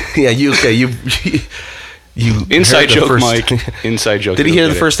the yeah. You Inside heard the joke, first- Mike. Inside joke. Did he hear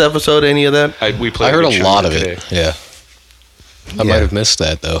the first episode? Any of that? We played I heard big a chunk lot of today. it. Yeah. I might have missed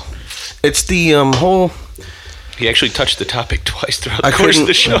that though. It's the whole. He actually touched the topic twice throughout I the course of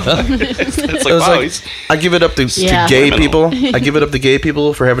the couldn't- show. it's It like, was wow, like- he's I give it up to Yeah. gay Criminal. people. I give it up to gay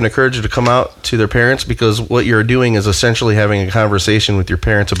people for having the courage to come out to their parents, because what you're doing is essentially having a conversation with your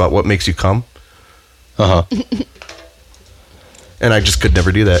parents about what makes you come. Uh huh. And I just could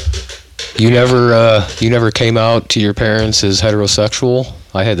never do that. You never came out to your parents as heterosexual.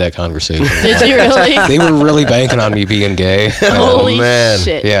 I had that conversation. Did you really? They were really banking on me being gay. Holy man.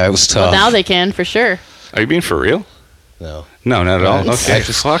 shit. Yeah, it was tough. Well, now they can for sure. Are you being for real? No. No, not at all. It's- Okay, I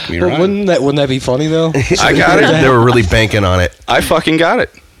just- fuck me, Well, right? wouldn't that be funny though? I got it. They were really banking on it. I fucking got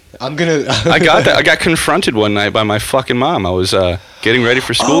it. I'm gonna. I got that. I got confronted one night by my fucking mom. I was getting ready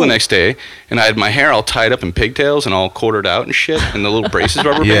for school the next day, and I had my hair all tied up in pigtails and all quartered out and shit, and the little braces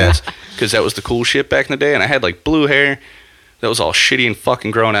rubber Yeah. bands, because that was the cool shit back in the day. And I had like blue hair that was all shitty and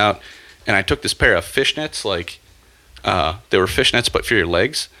fucking grown out. And I took this pair of fishnets, like they were fishnets but for your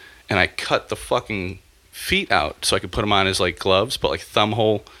legs, and I cut the fucking feet out so I could put them on as like gloves, but like thumb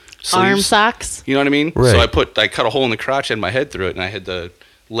hole sleeves. Arm socks. You know what I mean? Right. So I cut a hole in the crotch, had my head through it, and I had the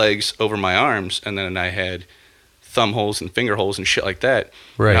legs over my arms, and then I had thumb holes and finger holes and shit like that.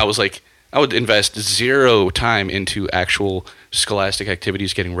 Right. And I was like, I would invest 0 time into actual scholastic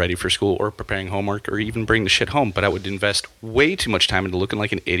activities, getting ready for school or preparing homework or even bring the shit home, but I would invest way too much time into looking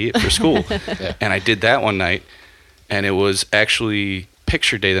like an idiot for school. And I did that one night, and it was actually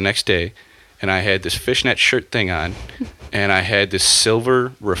picture day the next day, and I had this fishnet shirt thing on, and I had this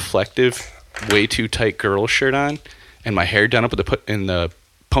silver reflective, way too tight girl shirt on, and my hair done up in the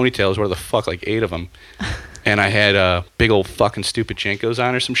ponytails, where the fuck, like 8 of them. And I had big old fucking stupid Jenkos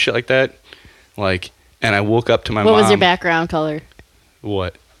on or some shit like that. Like, and I woke up to my What mom. was your background color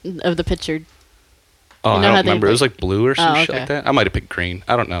What? of the picture? Oh, You know I how don't they remember. It was like- like blue or some Oh, shit okay. like that. I might have picked green.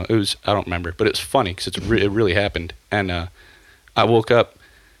 I don't know. I don't remember. But it's funny because it really happened. And I woke up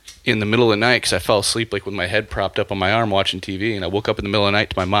in the middle of the night because I fell asleep like with my head propped up on my arm watching TV. And I woke up in the middle of the night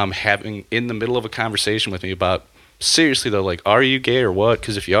to my mom having in the middle of a conversation with me about, seriously though, like, are you gay or what?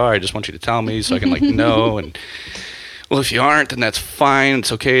 Because if you are, I just want you to tell me so I can like know. And well, if you aren't, then that's fine.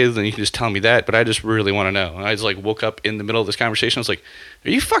 It's okay. Then you can just tell me that. But I just really want to know. And I just like woke up in the middle of this conversation. I was like,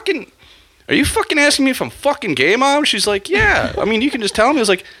 Are you fucking asking me if I'm fucking gay, Mom? She's like, yeah. I mean, you can just tell me. I was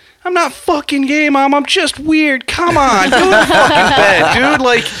like, I'm not fucking gay, Mom. I'm just weird. Come on. Go to the fucking bed, dude.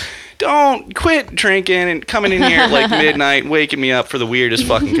 Like, don't quit drinking and coming in here at like midnight, waking me up for the weirdest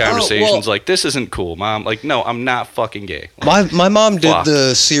fucking conversations. Like, this isn't cool, Mom. Like, no, I'm not fucking gay. My mom did Fuck.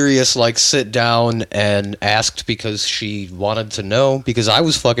 the serious like sit down and asked because she wanted to know, because I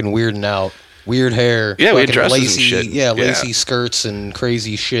was fucking weirding out. Weird hair. Yeah, we had fucking dresses and lacy, shit. Yeah, Yeah. lacy skirts and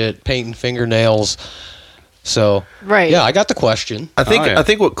crazy shit, painting fingernails. So Right. yeah, I got the question. I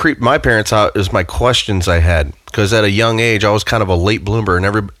think what creeped my parents out is my questions I had, because at a young age I was kind of a late bloomer,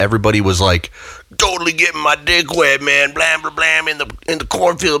 and everybody was like, "Totally getting my dick wet, man. Blam blah blam in the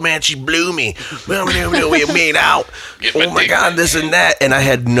cornfield, man. She blew me. We made out. Oh my god, this and that." And I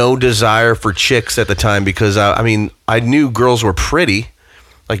had no desire for chicks at the time because I knew girls were pretty.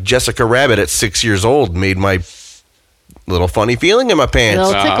 Like Jessica Rabbit at 6 years old made my little funny feeling in my pants.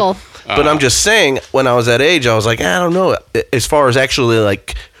 Little tickle. But I'm just saying, when I was that age, I was like, I don't know. As far as actually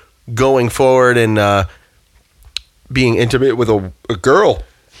like going forward and being intimate with a girl,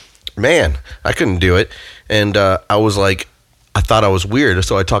 man, I couldn't do it. And I was like, I thought I was weird.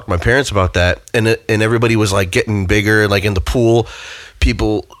 So I talked to my parents about that. And everybody was like getting bigger, like in the pool.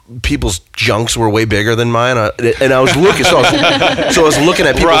 People's junks were way bigger than mine, and I was looking. So I was looking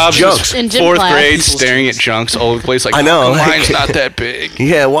at people's Rob's junks. In gym fourth class. grade, staring at junks all over the place. Like, I know, mine's like- not that big.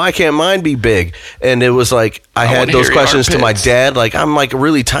 Yeah, why can't mine be big? And it was like I had wanna those hear questions to my armpits. dad. Like I'm like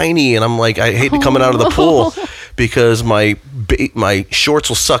really tiny, and I'm like I hate coming out of the pool because my shorts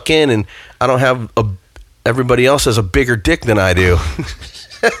will suck in, and I don't have everybody else has a bigger dick than I do.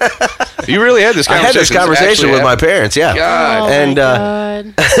 You really had this I conversation. had this conversation with my parents, yeah. God. Oh And,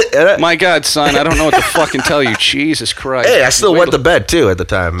 my God. My God, son, I don't know what to fucking tell you. Jesus Christ. Hey, I still Wait went till- to bed too at the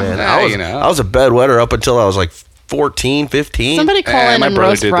time, man. Yeah, I was you know. I was a bedwetter up until I was like 14, 15. Somebody call in my and brother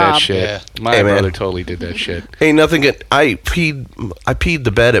roast did Rob. that shit. Yeah. My Hey, man. brother totally did that shit. Hey, nothing. I peed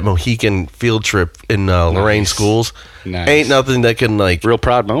the bed at Mohican field trip in Lorraine schools. Nice. Ain't nothing that can like. Real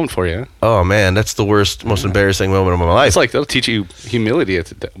proud moment for you. Huh? Oh man, that's the worst, most embarrassing moment of my life. It's like they'll teach you humility at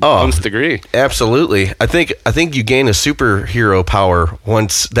the Oh. nth degree. Absolutely. I think you gain a superhero power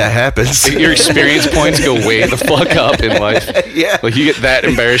once that happens. Your experience points go way the fuck up in life. Yeah. Like you get that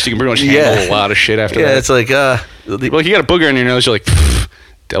embarrassed, you can pretty much handle a lot of shit after Yeah, that. it's like Well, if you got a booger in your nose, you're like,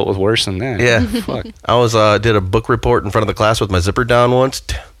 dealt with worse than that. yeah. Fuck. I was did a book report in front of the class with my zipper down once,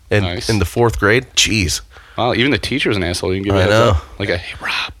 in the 4th grade. Jeez. Wow, even the teacher was an asshole. You can give I me a know. heads up. Like, hey,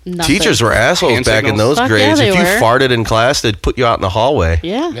 Rob. Nothing. Teachers were assholes Hand back in signals? those Fuck grades. yeah, If they you were. farted in class, they'd put you out in the hallway.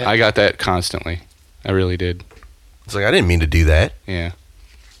 Yeah. I got that constantly. I really did. It's like I didn't mean to do that. Yeah. What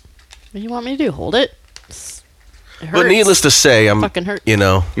do you want me to do? Hold it? It But hurts. needless to say, I'm Fucking hurt. you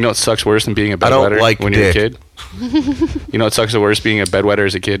know, You know what sucks worse than being a I don't bedwetter like when you're a dick. kid? You know what sucks the worst being a bedwetter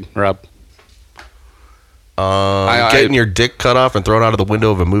as a kid, Rob? getting your dick cut off and thrown out of the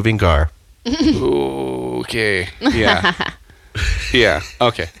window of a moving car. Okay. Yeah. Yeah.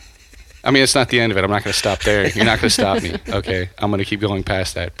 Okay. I mean, it's not the end of it. I'm not going to stop there. You're not going to stop me. Okay. I'm going to keep going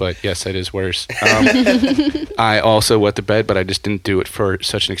past that. But yes, it is worse. I also wet the bed, but I just didn't do it for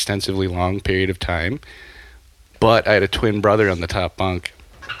such an extensively long period of time. But I had a twin brother on the top bunk.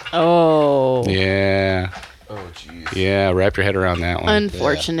 Oh. Yeah. Oh, jeez. Yeah. Wrap your head around that one.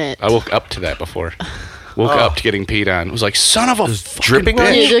 Unfortunate. I woke up to that before. Woke up to getting peed on. It was like, son of a fucking dripping on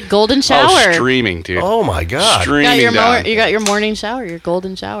bitch. You did golden shower. Oh, streaming, dude. Oh my god. Streaming down. You got your morning shower, your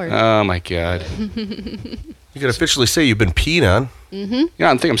golden shower. Oh my god. You can officially say you've been peed on. You know,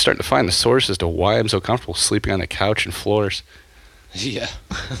 I think I'm starting to find the source as to why I'm so comfortable sleeping on the couch and floors. Yeah.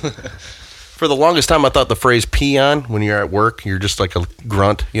 For the longest time, I thought the phrase "pee on" when you're at work, you're just like a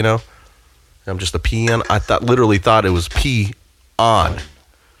grunt, you know. I'm just a peon. I literally thought it was pee on.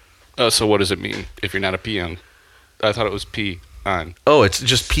 Oh, so what does it mean if you're not a peon? I thought it was pee on. Oh, it's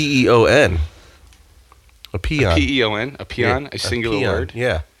just PEON. A peon. P-E-O-N? A peon? Yeah, a singular peon, word?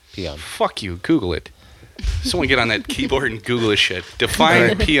 Yeah. Peon. Fuck you. Google it. Someone get on that keyboard and Google this shit.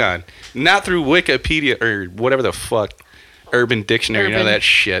 Define peon. Not through Wikipedia or whatever the fuck. Urban Dictionary, none of Urban. that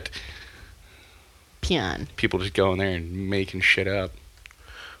shit. Peon. People just going there and making shit up.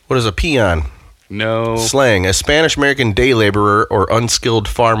 What is a peon? No. Slang: a Spanish-American day laborer or unskilled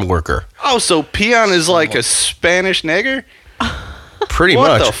farm worker. Oh, so peon is like a Spanish nigger? Pretty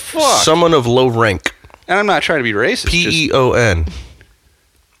What much. the fuck? Someone of low rank. And I'm not trying to be racist. just- PEON.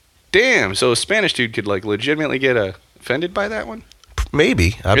 Damn, so a Spanish dude could like legitimately get offended by that one?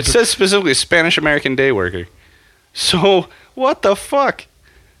 Maybe. It says specifically Spanish American day worker. So, what the fuck?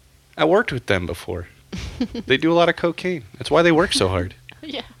 I worked with them before. They do a lot of cocaine. That's why they work so hard.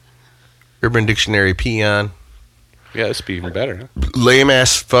 Yeah. Urban Dictionary peon. Yeah, this would be even better, huh? Lame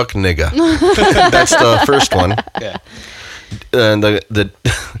ass fuck nigga. That's the first one. Yeah. And they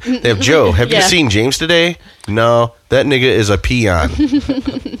have Joe. Have you Yeah. seen James today? No, that nigga is a peon.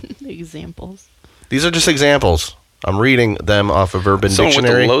 Examples. These are just examples. I'm reading them off of Urban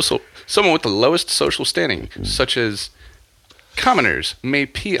Dictionary. Someone with the lowest social standing, such as commoners, may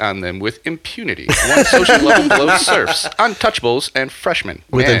pee on them with impunity. One social level below serfs, untouchables, and freshmen.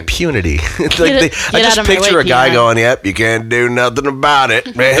 With Man, impunity. It's Get like it- I get just out of my picture way, a guy peon. going, "Yep, you can't do nothing about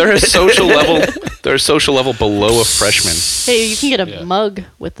it, man." they're a social level. They're a social level below a freshman. Hey, you can get a mug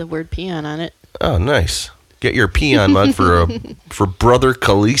with the word peon on it. Oh, nice. Get your peon mug for brother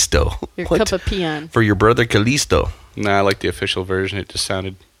Callisto. Your What? cup of peon. For your brother Callisto. Nah, I like the official version. It just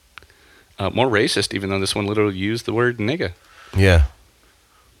sounded more racist, even though this one literally used the word nigga. Yeah.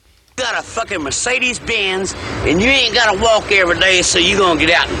 got a fucking Mercedes-Benz, and you ain't gotta walk every day, so you gonna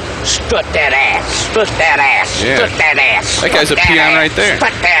get out and strut that ass, strut that ass, Yeah. strut that ass. That guy's a strut peon ass, right there.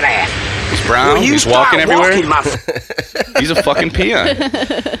 Strut that ass. He's brown. Well, you He's walking start everywhere. walking, my He's a fucking peon.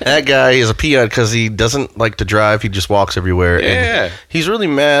 That guy is a peon because he doesn't like to drive. He just walks everywhere. Yeah. And he's really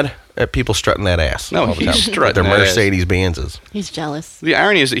mad at people strutting that ass. No, all the he's time. strutting Their that ass. Mercedes Benzes. He's jealous. The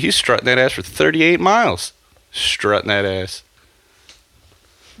irony is that he's strutting that ass for 38 miles. Strutting that ass.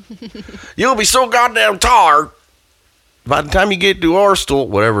 You'll be so goddamn tired by the time you get to Arstool,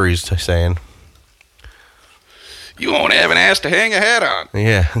 whatever he's saying. You won't have an ass to hang a hat on.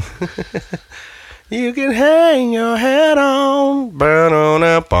 Yeah. You can hang your hat on, burn on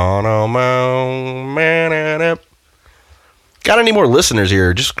up on a mound, man it up. Got any more listeners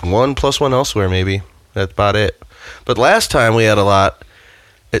here? Just one plus one elsewhere, maybe. That's about it. But last time we had a lot.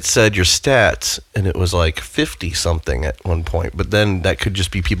 It said your stats, and it was like 50 something at one point. But then that could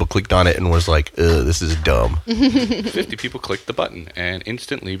just be people clicked on it and was like, ugh, this is dumb. 50 people clicked the button and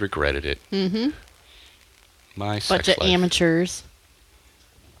instantly regretted it. Mm-hmm. My sex Bunch of life. amateurs.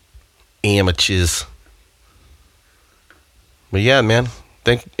 Amateurs. But yeah, man.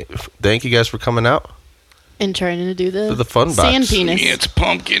 Thank you guys for coming out. And trying to do For the fun box. sand penis. Yeah, it's a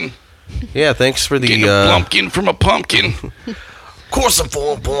pumpkin. Yeah, thanks for the Getting a plumpkin from a pumpkin. course of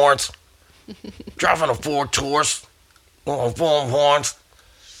 4 points. Driving a Ford Taurus. 4 points.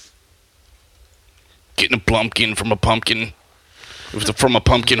 Getting a plumpkin from a pumpkin. From a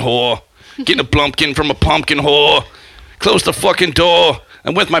pumpkin whore. Getting a plumpkin from a pumpkin whore. Close the fucking door.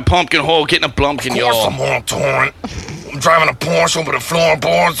 I'm with my pumpkin whore getting a plumpkin, Of course y'all. I'm on torrent. I'm driving a Porsche over the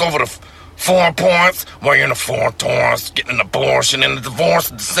floorboards, over the 4 points, while you're in the 4 Taurus, getting an abortion and a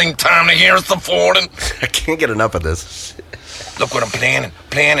divorce at the same time to hear us affording. I can't get enough of this. Look what I'm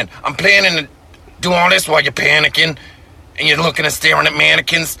planning. I'm planning to do all this while you're panicking, and you're looking and staring at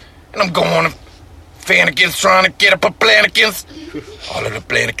mannequins, and I'm going to Fannikins trying to get up a Plannikins. All of the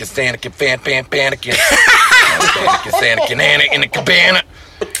Plannikins, Anakin, Panikins. Plannikins, Anakin, Anna in the cabana.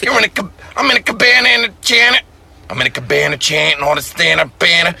 I'm in a cabana in the Janet. I'm in a cabana chanting all the stand-up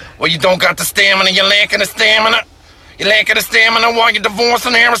banner. Well, you don't got the stamina, you're lacking the stamina. You're lacking the stamina while you're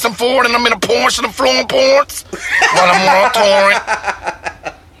divorcing Harrison Ford, and I'm in a Porsche and flowing ports while I'm on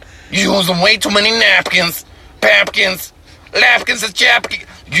torrent. You're using way too many napkins, papkins, lapkins and chapkins.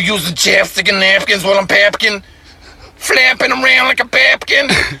 You're using chapstick and napkins while I'm papkin, flapping around like a papkin.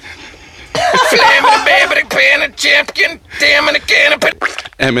 Flamming a babbity pan and chapkin, damn it, a can of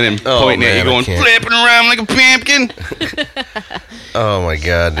Eminem Oh, pointing man, at you, I going can't. flipping around like a pumpkin. Oh my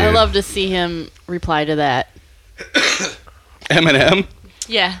god, dude. I love to see him reply to that. Eminem?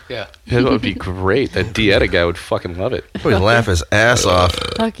 Yeah. Yeah. That would be great. That Dieta guy would fucking love it. He would laugh his ass off.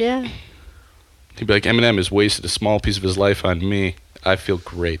 Fuck yeah. He'd be like, Eminem has wasted a small piece of his life on me. I feel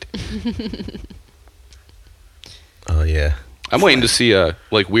great. Oh yeah. I'm waiting to see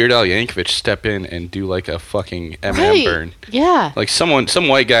like Weird Al Yankovic step in and do like a fucking Eminem Right. burn. Yeah. Like some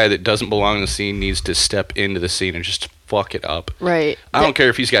white guy that doesn't belong in the scene needs to step into the scene and just fuck it up. Right. I don't care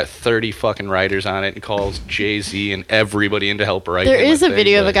if he's got 30 fucking writers on it and calls Jay-Z and everybody in to help write. There is a thing,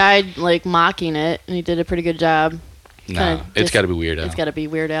 video of a but guy like mocking it, and he did a pretty good job. Nah, Kinda it's just- got to be Weird Al. It's got to be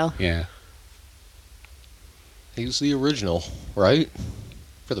Weird Al. Yeah. He was the original, right?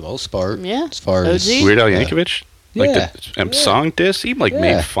 For the most part. Yeah. As far as OG. Weird Al Yankovic? Like Yeah. the song diss? He like Yeah.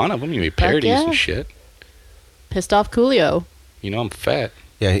 made fun of him. He made parodies yeah. and shit. Pissed off Coolio. You know I'm fat.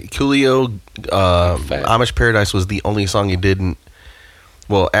 Yeah, Coolio, Fat. Amish Paradise was the only song he didn't.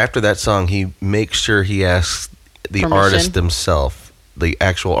 Well, after that song, he makes sure he asks the Permission. artist himself, the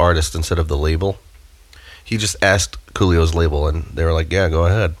actual artist, instead of the label. He just asked Coolio's label, and they were like, "Yeah, go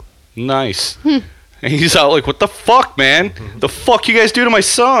ahead." Nice. And he's out like, what the fuck, man? The fuck you guys do to my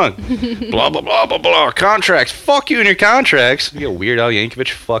song? Blah, blah, blah, blah, blah. Contracts. Fuck you and your contracts. You got Weird Al Yankovic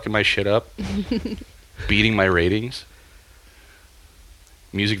fucking my shit up. Beating my ratings.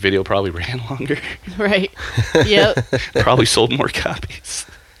 Music video probably ran longer. Right. Yep. Probably sold more copies.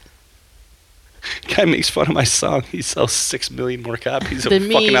 Guy makes fun of my song. He sells 6 million more copies of a Than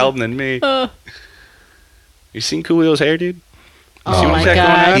me. fucking album than me. You seen Coolio's hair, dude? You see Oh what my he's got going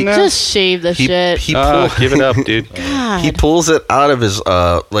god. on now? Just shave the shit. He Give it up, dude. God. He pulls it out of his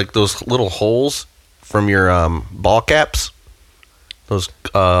like those little holes from your ball caps, those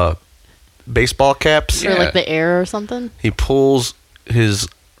baseball caps. For like the air or something. He pulls his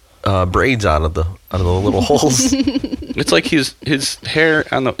braids out of the little holes. It's like his hair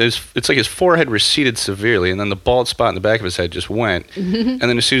on it's like his forehead receded severely, and then the bald spot in the back of his head just went. And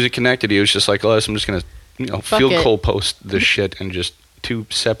then as soon as it connected, he was just like, "Oh, I'm just gonna, Fuck field it. goal post this shit," and just 2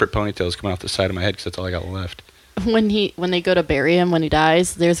 separate ponytails coming off the side of my head because that's all I got left. when they go to bury him when he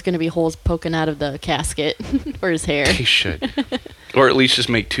dies, there's going to be holes poking out of the casket for his hair. They should. Or at least just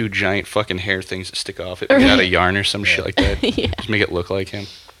make 2 giant fucking hair things that stick off it, made out of yarn or some shit like that. Yeah. Just make it look like him.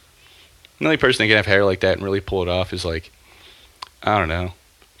 The only person that can have hair like that and really pull it off is like, I don't know,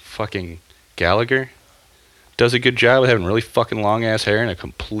 fucking Gallagher. Does a good job with having really fucking long ass hair and a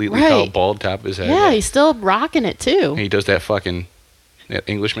completely bald top of his head. Yeah, he's still rocking it too. And he does that fucking that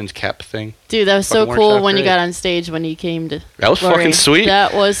Englishman's cap thing. Dude, that was so Fucking cool works out when he great. got on stage when he came to. That was Glory. fucking sweet.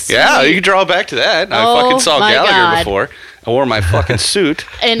 That was sweet. Yeah, you can draw back to that. I Oh fucking saw my Gallagher God. before. I wore my fucking suit.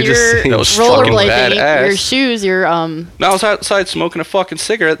 And That your was fucking rollerblading, badass. your shoes, your No, I was outside smoking a fucking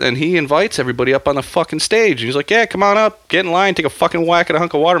cigarette, and he invites everybody up on the fucking stage. And he's like, "Yeah, come on up, get in line, take a fucking whack at a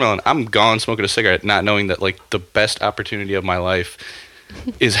hunk of watermelon." I'm gone smoking a cigarette, not knowing that like the best opportunity of my life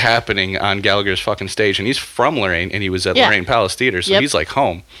is happening on Gallagher's fucking stage. And he's from Lorraine, and he was at Yeah. Lorraine Palace Theater, so Yep. he's like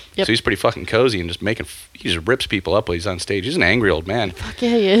home. Yep. So he's pretty fucking cozy and just he just rips people up while he's on stage. He's an angry old man. Fuck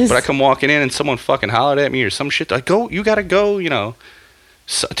yeah, he is. But I come walking in and someone fucking hollered at me or some shit. Like, go, you gotta go, you know.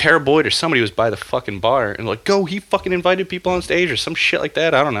 Tara Boyd or somebody was by the fucking bar and like, go, he fucking invited people on stage or some shit like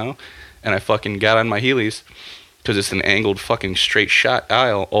that. I don't know. And I fucking got on my Heelys because it's an angled fucking straight shot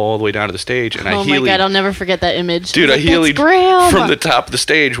aisle all the way down to the stage. And I oh my Heeled. god, I'll never forget that image. Dude, I was like, Heeled "That's Graham!" from the top of the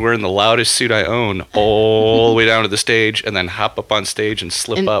stage wearing the loudest suit I own all the way down to the stage and then hop up on stage and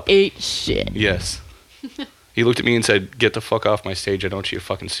slip and up. ate shit. Yes. He looked at me and said, "Get the fuck off my stage. I don't want you to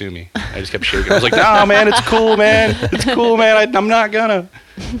fucking sue me." I just kept shaking. I was like, "Nah, man, it's cool, man. It's cool, man. I'm not gonna."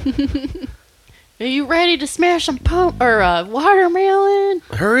 Are you ready to smash some watermelon?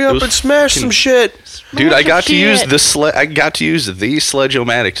 Hurry up and smash some shit. Dude, I got to use shit. the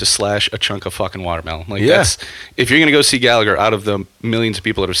Sledge-O-Matic to slash a chunk of fucking watermelon. Like Yeah. that's if you're gonna go see Gallagher, out of the millions of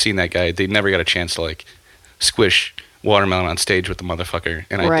people that have seen that guy, they never got a chance to like squish watermelon on stage with the motherfucker,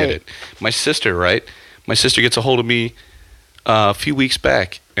 and I Right. did it. My sister gets a hold of me a few weeks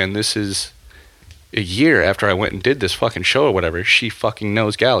back, and this is a year after I went and did this fucking show or whatever. She fucking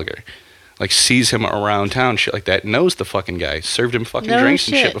knows Gallagher. Like, sees him around town, shit like that, knows the fucking guy, served him fucking No drinks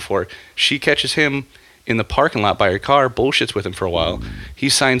and shit. shit before. She catches him in the parking lot by her car, bullshits with him for a while. He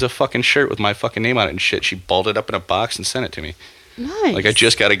signs a fucking shirt with my fucking name on it and shit. She balled it up in a box and sent it to me. Nice. Like, I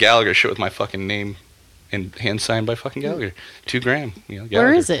just got a Gallagher shirt with my fucking name and hand signed by fucking Gallagher. 2 gram. You know, Where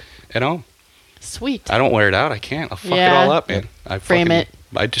Gallagher. is it? At home. Sweet. I don't wear it out. I can't. I'll fuck it Yeah. all up, man. I Frame fucking, it.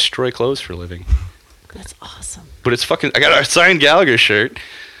 I destroy clothes for a living. That's awesome. But it's fucking. I got a signed Gallagher shirt.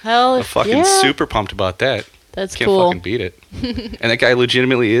 Hell, I'm fucking yeah. super pumped about that. That's Can't cool. fucking beat it. And that guy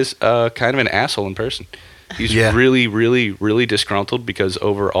legitimately is kind of an asshole in person. He's Yeah. really, really, really disgruntled because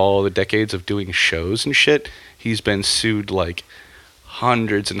over all the decades of doing shows and shit, he's been sued like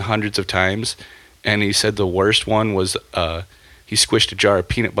hundreds and hundreds of times. And he said the worst one was he squished a jar of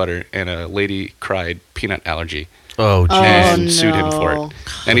peanut butter and a lady cried peanut allergy. Oh, geez. And sued him for no. it.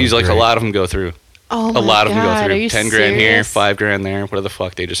 And he's like, Great. a lot of them go through. Oh A my lot of them go God, are through. you 10 grand here, serious? 5 grand there, whatever the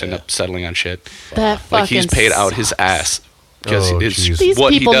fuck. They just end up settling on shit. That fucking Like, he's paid out his ass. Because Oh, it's jeez. These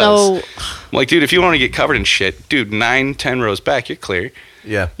what he people does. know. I'm like, dude, if you want to get covered in shit, dude, 9, 10 rows back, you're clear.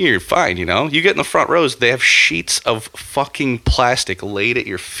 Yeah. You're fine, you know? You get in the front rows, they have sheets of fucking plastic laid at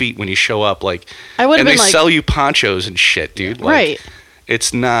your feet when you show up. Like, I would've and been they like- sell you ponchos and shit, dude. Like, Right.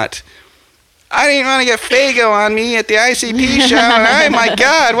 It's not. I didn't want to get Fago on me at the ICP show. Oh my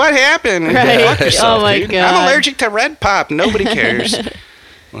God, what happened? Right. Fuck yourself, Oh my dude. God. I'm allergic to Red Pop. Nobody cares.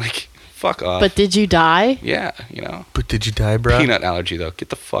 Like, fuck off. But did you die? Yeah, you know. But did you die, bro? Peanut allergy, though. Get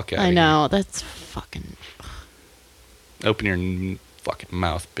the fuck out of I here. know. That's fucking. Open your fucking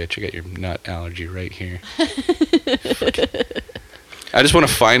mouth, bitch. I got your nut allergy right here. I just want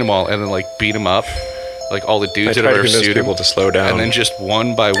to find them all and then, like, beat them up. Like, all the dudes I that try have to ever convince sued him. people to slow down. And then just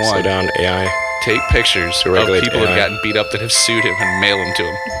one by one. Slow down AI. Take pictures To of regulate people that have AI. gotten beat up that have sued him and mail them to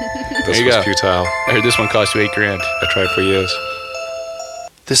him. This There you was go. futile. I heard this one cost you $8 grand. I tried for years.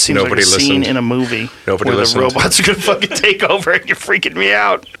 This seems Nobody like a scene listened. in a movie Nobody where listened. the robots are gonna fucking take over, and you're freaking me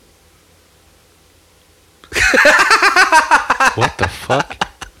out. What the fuck?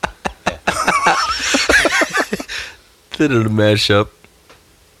 Did it a mashup?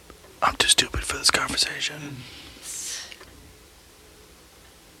 I'm too stupid for this conversation.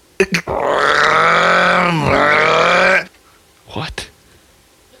 What?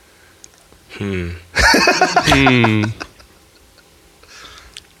 Hmm.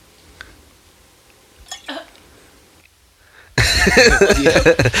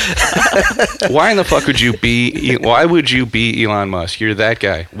 Why in the fuck would you be? Why would you be Elon Musk? You're that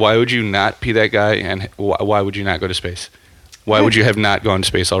guy. Why would you not be that guy? And why would you not go to space? Why would you have not gone to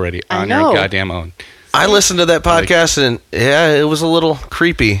space already I on your know. goddamn own? I listened to that podcast and yeah, it was a little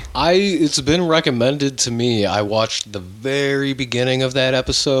creepy. It's been recommended to me. I watched the very beginning of that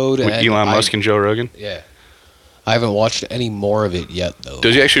episode. With and Elon Musk and Joe Rogan? Yeah. I haven't watched any more of it yet, though.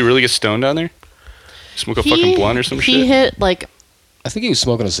 Does he actually really get stoned down there? Smoke a fucking blunt or some shit? He hit like... I think he was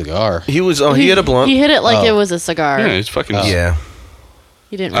smoking a cigar. He hit a blunt. He hit it like it was a cigar. Yeah, it's fucking... Yeah.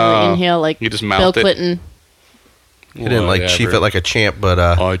 He didn't really inhale like he just Bill mouthed it. Clinton. He didn't like chief it like a champ, but...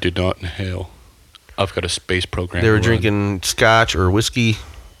 I did not inhale. I've got a space program. They were to run. drinking scotch or whiskey,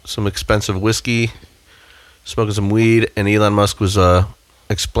 some expensive whiskey, smoking some weed, and Elon Musk was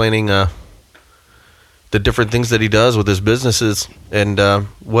explaining the different things that he does with his businesses and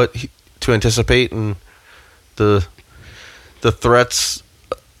what to anticipate and the threats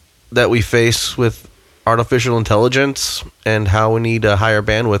that we face with artificial intelligence and how we need a higher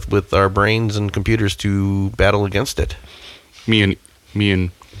bandwidth with our brains and computers to battle against it. Me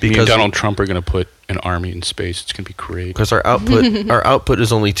and Donald Trump are going to put an army in space. It's going to be great. Because our output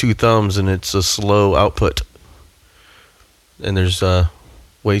is only 2 thumbs and it's a slow output. And there's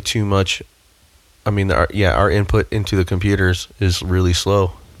way too much. I mean, our input into the computers is really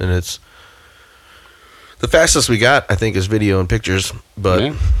slow, and it's the fastest we got, I think, is video and pictures.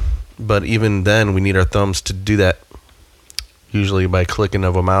 But even then, we need our thumbs to do that. Usually by clicking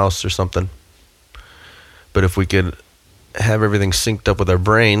of a mouse or something. But if we could have everything synced up with our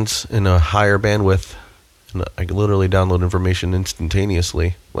brains in a higher bandwidth, and I can literally download information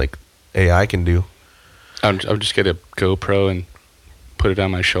instantaneously, like AI can do. I'll just get a GoPro and put it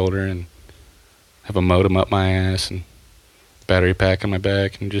on my shoulder and have a modem up my ass and battery pack on my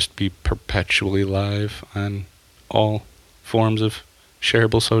back and just be perpetually live on all forms of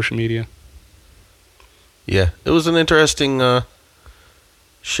shareable social media. Yeah, it was an interesting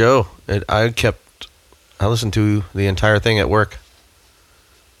show. I listened to the entire thing at work.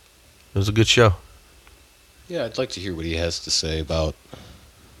 It was a good show. Yeah, I'd like to hear what he has to say about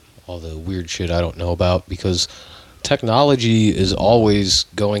all the weird shit I don't know about, because technology is always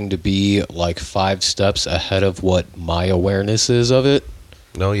going to be like 5 steps ahead of what my awareness is of it.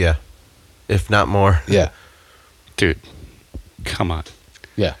 Oh, yeah. If not more. Yeah. Dude, come on.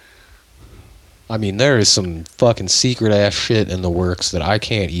 Yeah. I mean, there is some fucking secret-ass shit in the works that I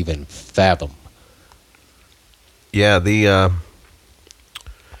can't even fathom. Yeah, the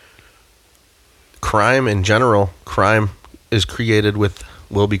crime in general, crime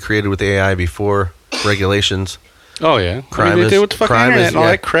will be created with AI before regulations. Oh, yeah. Crime they is, did with the fucking crime internet is, and all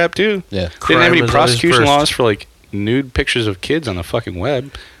yeah. that crap, too. Yeah. They didn't have any Crime is always prosecution first. laws for, like, nude pictures of kids on the fucking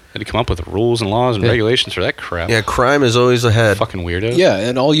web. They had to come up with rules and laws and regulations for that crap. Yeah, crime is always ahead. Fucking weirdo. Yeah,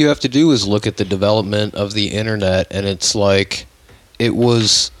 and all you have to do is look at the development of the internet, and it's like, it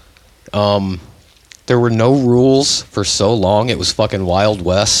was, there were no rules for so long. It was fucking Wild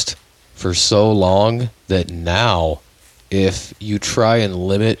West for so long that now, if you try and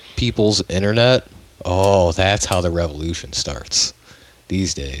limit people's internet, that's how the revolution starts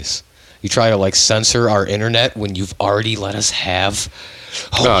these days. You try to like censor our internet when you've already let us have.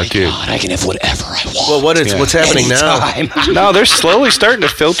 God, I can have whatever I want. Well, what's happening now? No, they're slowly starting to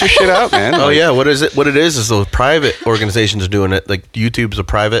filter shit out, man. Oh yeah, what is it? What it is those private organizations are doing it. Like YouTube's a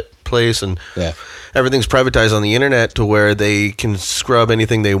private place, and everything's privatized on the internet to where they can scrub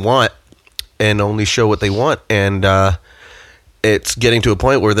anything they want and only show what they want. And it's getting to a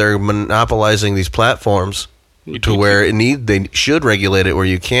point where they're monopolizing these platforms to where they should regulate it, where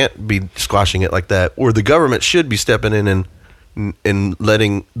you can't be squashing it like that, or the government should be stepping in and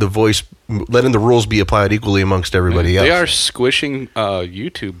letting the rules be applied equally amongst everybody else. They are squishing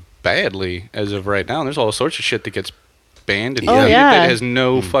YouTube badly as of right now. And there's all sorts of shit that gets banned and that has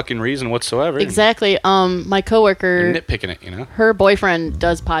no fucking reason whatsoever. Exactly. My coworker, They're nitpicking it, you know. Her boyfriend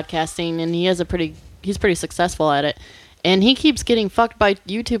does podcasting, and he's pretty successful at it. And he keeps getting fucked by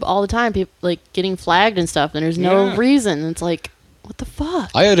YouTube all the time, people like getting flagged and stuff, and there's no reason. It's like, what the fuck?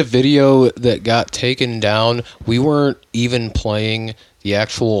 I had a video that got taken down. We weren't even playing the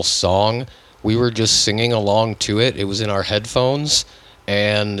actual song. We were just singing along to it. It was in our headphones,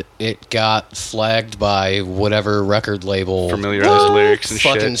 and it got flagged by whatever record label. Familiarized lyrics and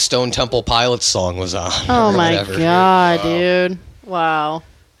shit. Fucking Stone Temple Pilots song was on. Oh my god, dude. Wow.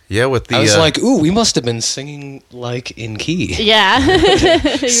 Yeah, with the I was like, ooh, we must have been singing like in key. Yeah. You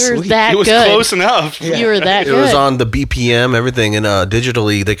were that good. It was close enough. Yeah. You were that good. It was on the BPM, everything, and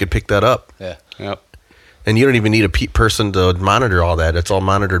digitally they could pick that up. Yeah. Yep. And you don't even need a person to monitor all that. It's all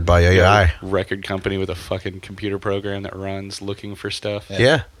monitored by AI. Record company with a fucking computer program that runs looking for stuff.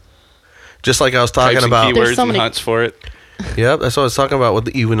 Yeah. Just like I was talking Types about. and keywords and hunts for it. Yep, that's what I was talking about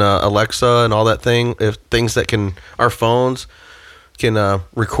with even Alexa and all that thing. If things that our phones can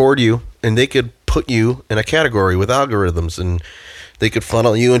record you, and they could put you in a category with algorithms, and they could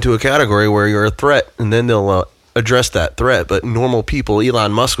funnel you into a category where you're a threat, and then they'll address that threat. But normal people,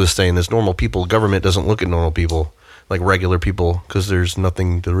 Elon Musk was saying this, normal people, government doesn't look at normal people like regular people because there's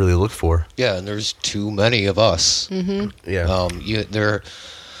nothing to really look for. Yeah, and there's too many of us. Mm-hmm. Yeah.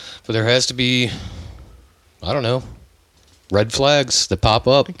 But there has to be, I don't know, red flags that pop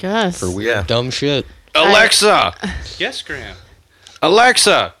up I guess. for weird, dumb shit. Alexa. Yes, Graham.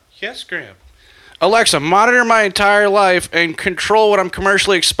 Alexa. Yes, Graham. Alexa, monitor my entire life and control what I'm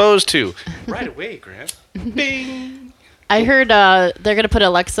commercially exposed to. Right away, Graham. Bing. I heard they're gonna put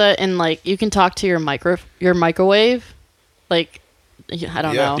Alexa in, like, you can talk to your microwave, like, I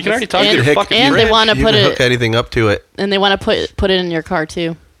don't know. You can already talk to and, your fucking and fridge. they want to You put can it, hook anything up to it. and they want to put it in your car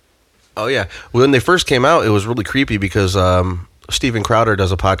too. Oh yeah. When they first came out, it was really creepy because Steven Crowder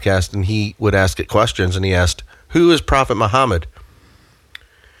does a podcast, and he would ask it questions, and he asked, "Who is Prophet Muhammad?"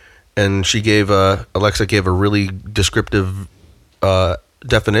 And Alexa gave a really descriptive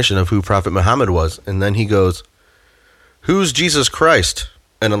definition of who Prophet Muhammad was, and then he goes, "Who's Jesus Christ?"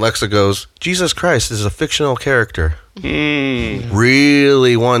 And Alexa goes, "Jesus Christ is a fictional character."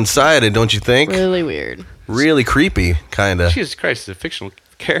 Really one-sided, don't you think? Really weird. Really creepy, kind of. Jesus Christ is a fictional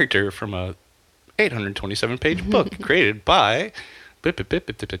character from a 827-page book created by... But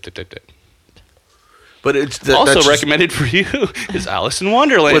it's also that's recommended for you is Alice in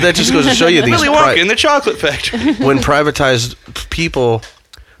Wonderland. Well, that just goes to show you these Willy Wonka in the Chocolate Factory. when privatized people,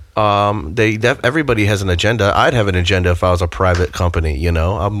 everybody has an agenda. I'd have an agenda if I was a private company. You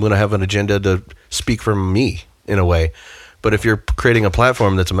know, I'm going to have an agenda to speak for me in a way. But if you're creating a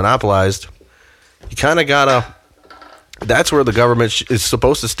platform that's monopolized, you kind of gotta. That's where the government is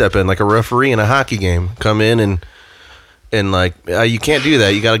supposed to step in, like a referee in a hockey game. Come in and like you can't do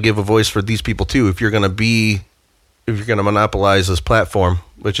that. You got to give a voice for these people too. If you're gonna monopolize this platform,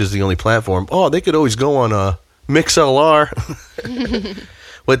 which is the only platform, they could always go on MixLR,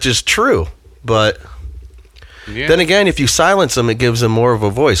 which is true. But then again, if you silence them, it gives them more of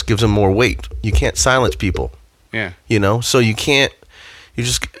a voice, gives them more weight. You can't silence people. Yeah. You know, so you can't. You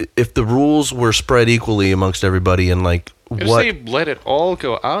just if the rules were spread equally amongst everybody and like what If they let it all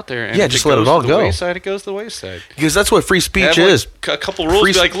go out there, and Yeah, if just it let it goes all to go. the wayside, it goes to the wayside. because that's what free speech Have, is. like, a couple rules.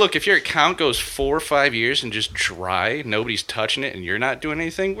 Free Be like, look, if your account goes 4 or 5 years and just dry, nobody's touching it, and you're not doing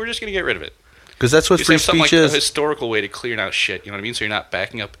anything, we're just gonna get rid of it. Because that's what Just free have something speech like is. a historical way to clear out shit. You know what I mean? So you're not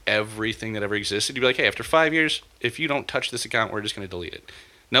backing up everything that ever existed. You'd be like, hey, after 5 years, if you don't touch this account, we're just gonna delete it.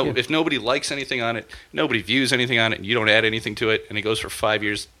 No, if nobody likes anything on it, nobody views anything on it, and you don't add anything to it, and it goes for 5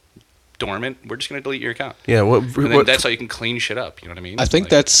 years dormant, we're just going to delete your account. Yeah, and then that's how you can clean shit up. You know what I mean? I think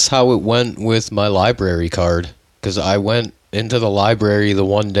that's how it went with my library card. Because I went into the library the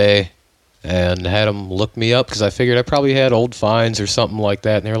one day and had them look me up because I figured I probably had old fines or something like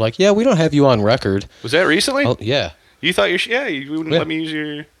that. And they were like, yeah, we don't have you on record. Was that recently? Oh, yeah. You thought you wouldn't let me use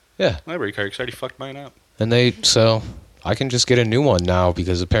your library card because I already fucked mine up. And so I can just get a new one now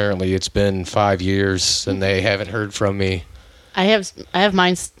because apparently it's been 5 years and they haven't heard from me. I have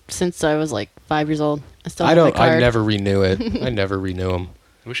mine since I was like 5 years old. I still have my card. I never renew it. I never renew them.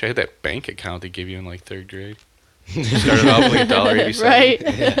 I wish I had that bank account they give you in like 3rd grade. Started off with like $1.87.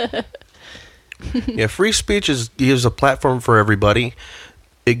 Right. Yeah, free speech gives a platform for everybody.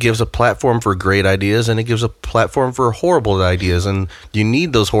 It gives a platform for great ideas, and it gives a platform for horrible ideas. And you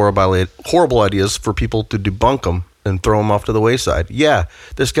need those horrible ideas for people to debunk them and throw them off to the wayside. Yeah,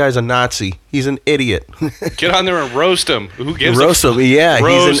 this guy's a Nazi. He's an idiot. Get on there and roast him. Who gives roast a him? Yeah,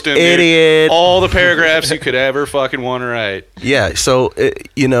 roast he's an him, idiot. Dude. All the paragraphs you could ever fucking want to write. Yeah, so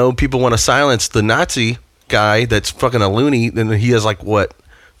people want to silence the Nazi guy that's fucking a loony. Then he has like what,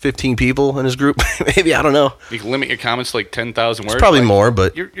 15 people in his group? Maybe, I don't know. You can limit your comments to like 10,000 words. It's probably more,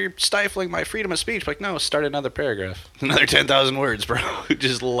 but you're stifling my freedom of speech. Like, no, start another paragraph. Another 10,000 words, bro.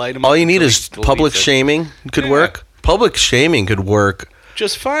 Just light them up. all you need is public shaming could work. Public shaming could work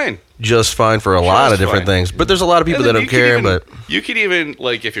just fine. Just fine for a lot of different things. But there's a lot of people that don't care. But you could even,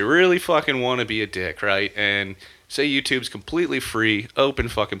 like, if you really fucking want to be a dick, right? And say YouTube's completely free, open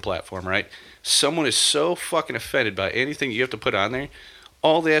fucking platform, right? Someone is so fucking offended by anything you have to put on there.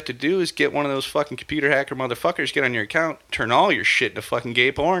 All they have to do is get one of those fucking computer hacker motherfuckers, get on your account, turn all your shit into fucking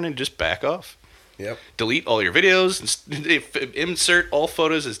gay porn, and just back off. Yep. Delete all your videos, and insert all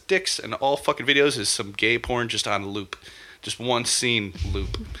photos as dicks, and all fucking videos as some gay porn just on loop. Just one scene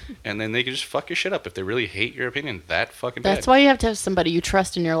loop. And then they can just fuck your shit up if they really hate your opinion that fucking bad. That's why you have to have somebody you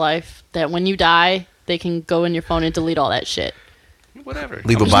trust in your life, that when you die, they can go in your phone and delete all that shit. Whatever.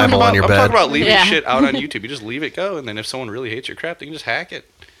 Leave a Bible on your bed. I'm talking about leaving shit out on YouTube. You just leave it go, and then if someone really hates your crap, they can just hack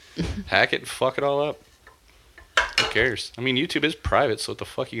it. Hack it and fuck it all up. Who cares? I mean, YouTube is private, so what the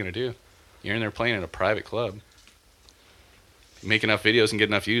fuck are you going to do? You're in there playing in a private club. You make enough videos and get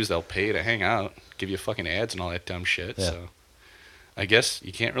enough views, they'll pay to hang out, give you fucking ads and all that dumb shit. Yeah. So I guess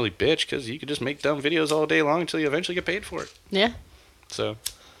you can't really bitch because you could just make dumb videos all day long until you eventually get paid for it. Yeah. So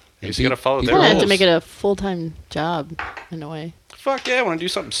you just gotta follow You their kind of rules. have to make it a full-time job in a way. Fuck yeah, I want to do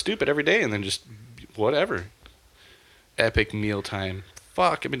something stupid every day and then just whatever. Epic mealtime.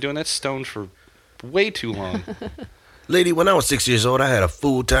 Fuck, I've been doing that stoned for way too long. Lady, when I was 6 years old, I had a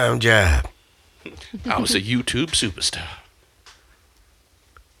full-time job. I was a YouTube superstar.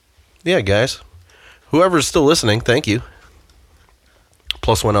 Yeah, guys. Whoever's still listening, thank you.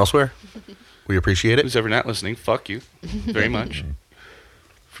 +1 elsewhere. We appreciate it. Who's ever not listening, fuck you very much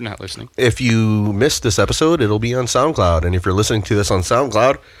for not listening. If you missed this episode, it'll be on SoundCloud. And if you're listening to this on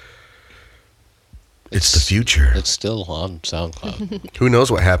SoundCloud, it's the future. It's still on SoundCloud. Who knows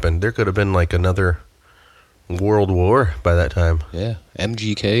what happened? There could have been like another world war by that time. Yeah.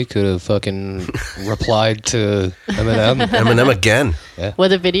 MGK could have fucking replied to Eminem. Eminem again. Yeah.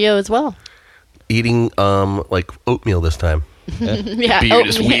 With a video as well. Eating like oatmeal this time. Yeah, Beard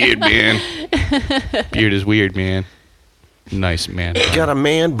is weird, man. Beard is weird, man. Nice man. Got a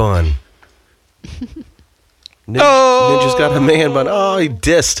man bun. Ninja's got a man bun. Oh, he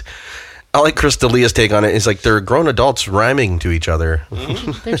dissed. I like Chris D'Elia's take on it. It's like they're grown adults rhyming to each other.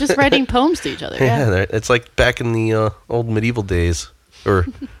 They're just writing poems to each other. Yeah. Yeah, it's like back in the old medieval days. Or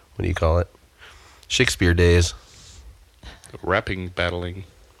what do you call it? Shakespeare days. Rapping, battling.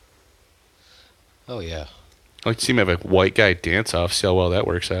 Oh, yeah. I'd like to see him have a white guy dance off, see how well that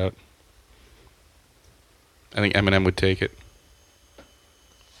works out. I think Eminem would take it.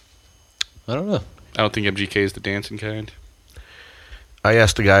 I don't know. I don't think MGK is the dancing kind. I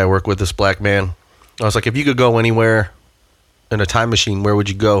asked a guy I work with, this black man. I was like, if you could go anywhere in a time machine, where would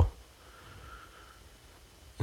you go?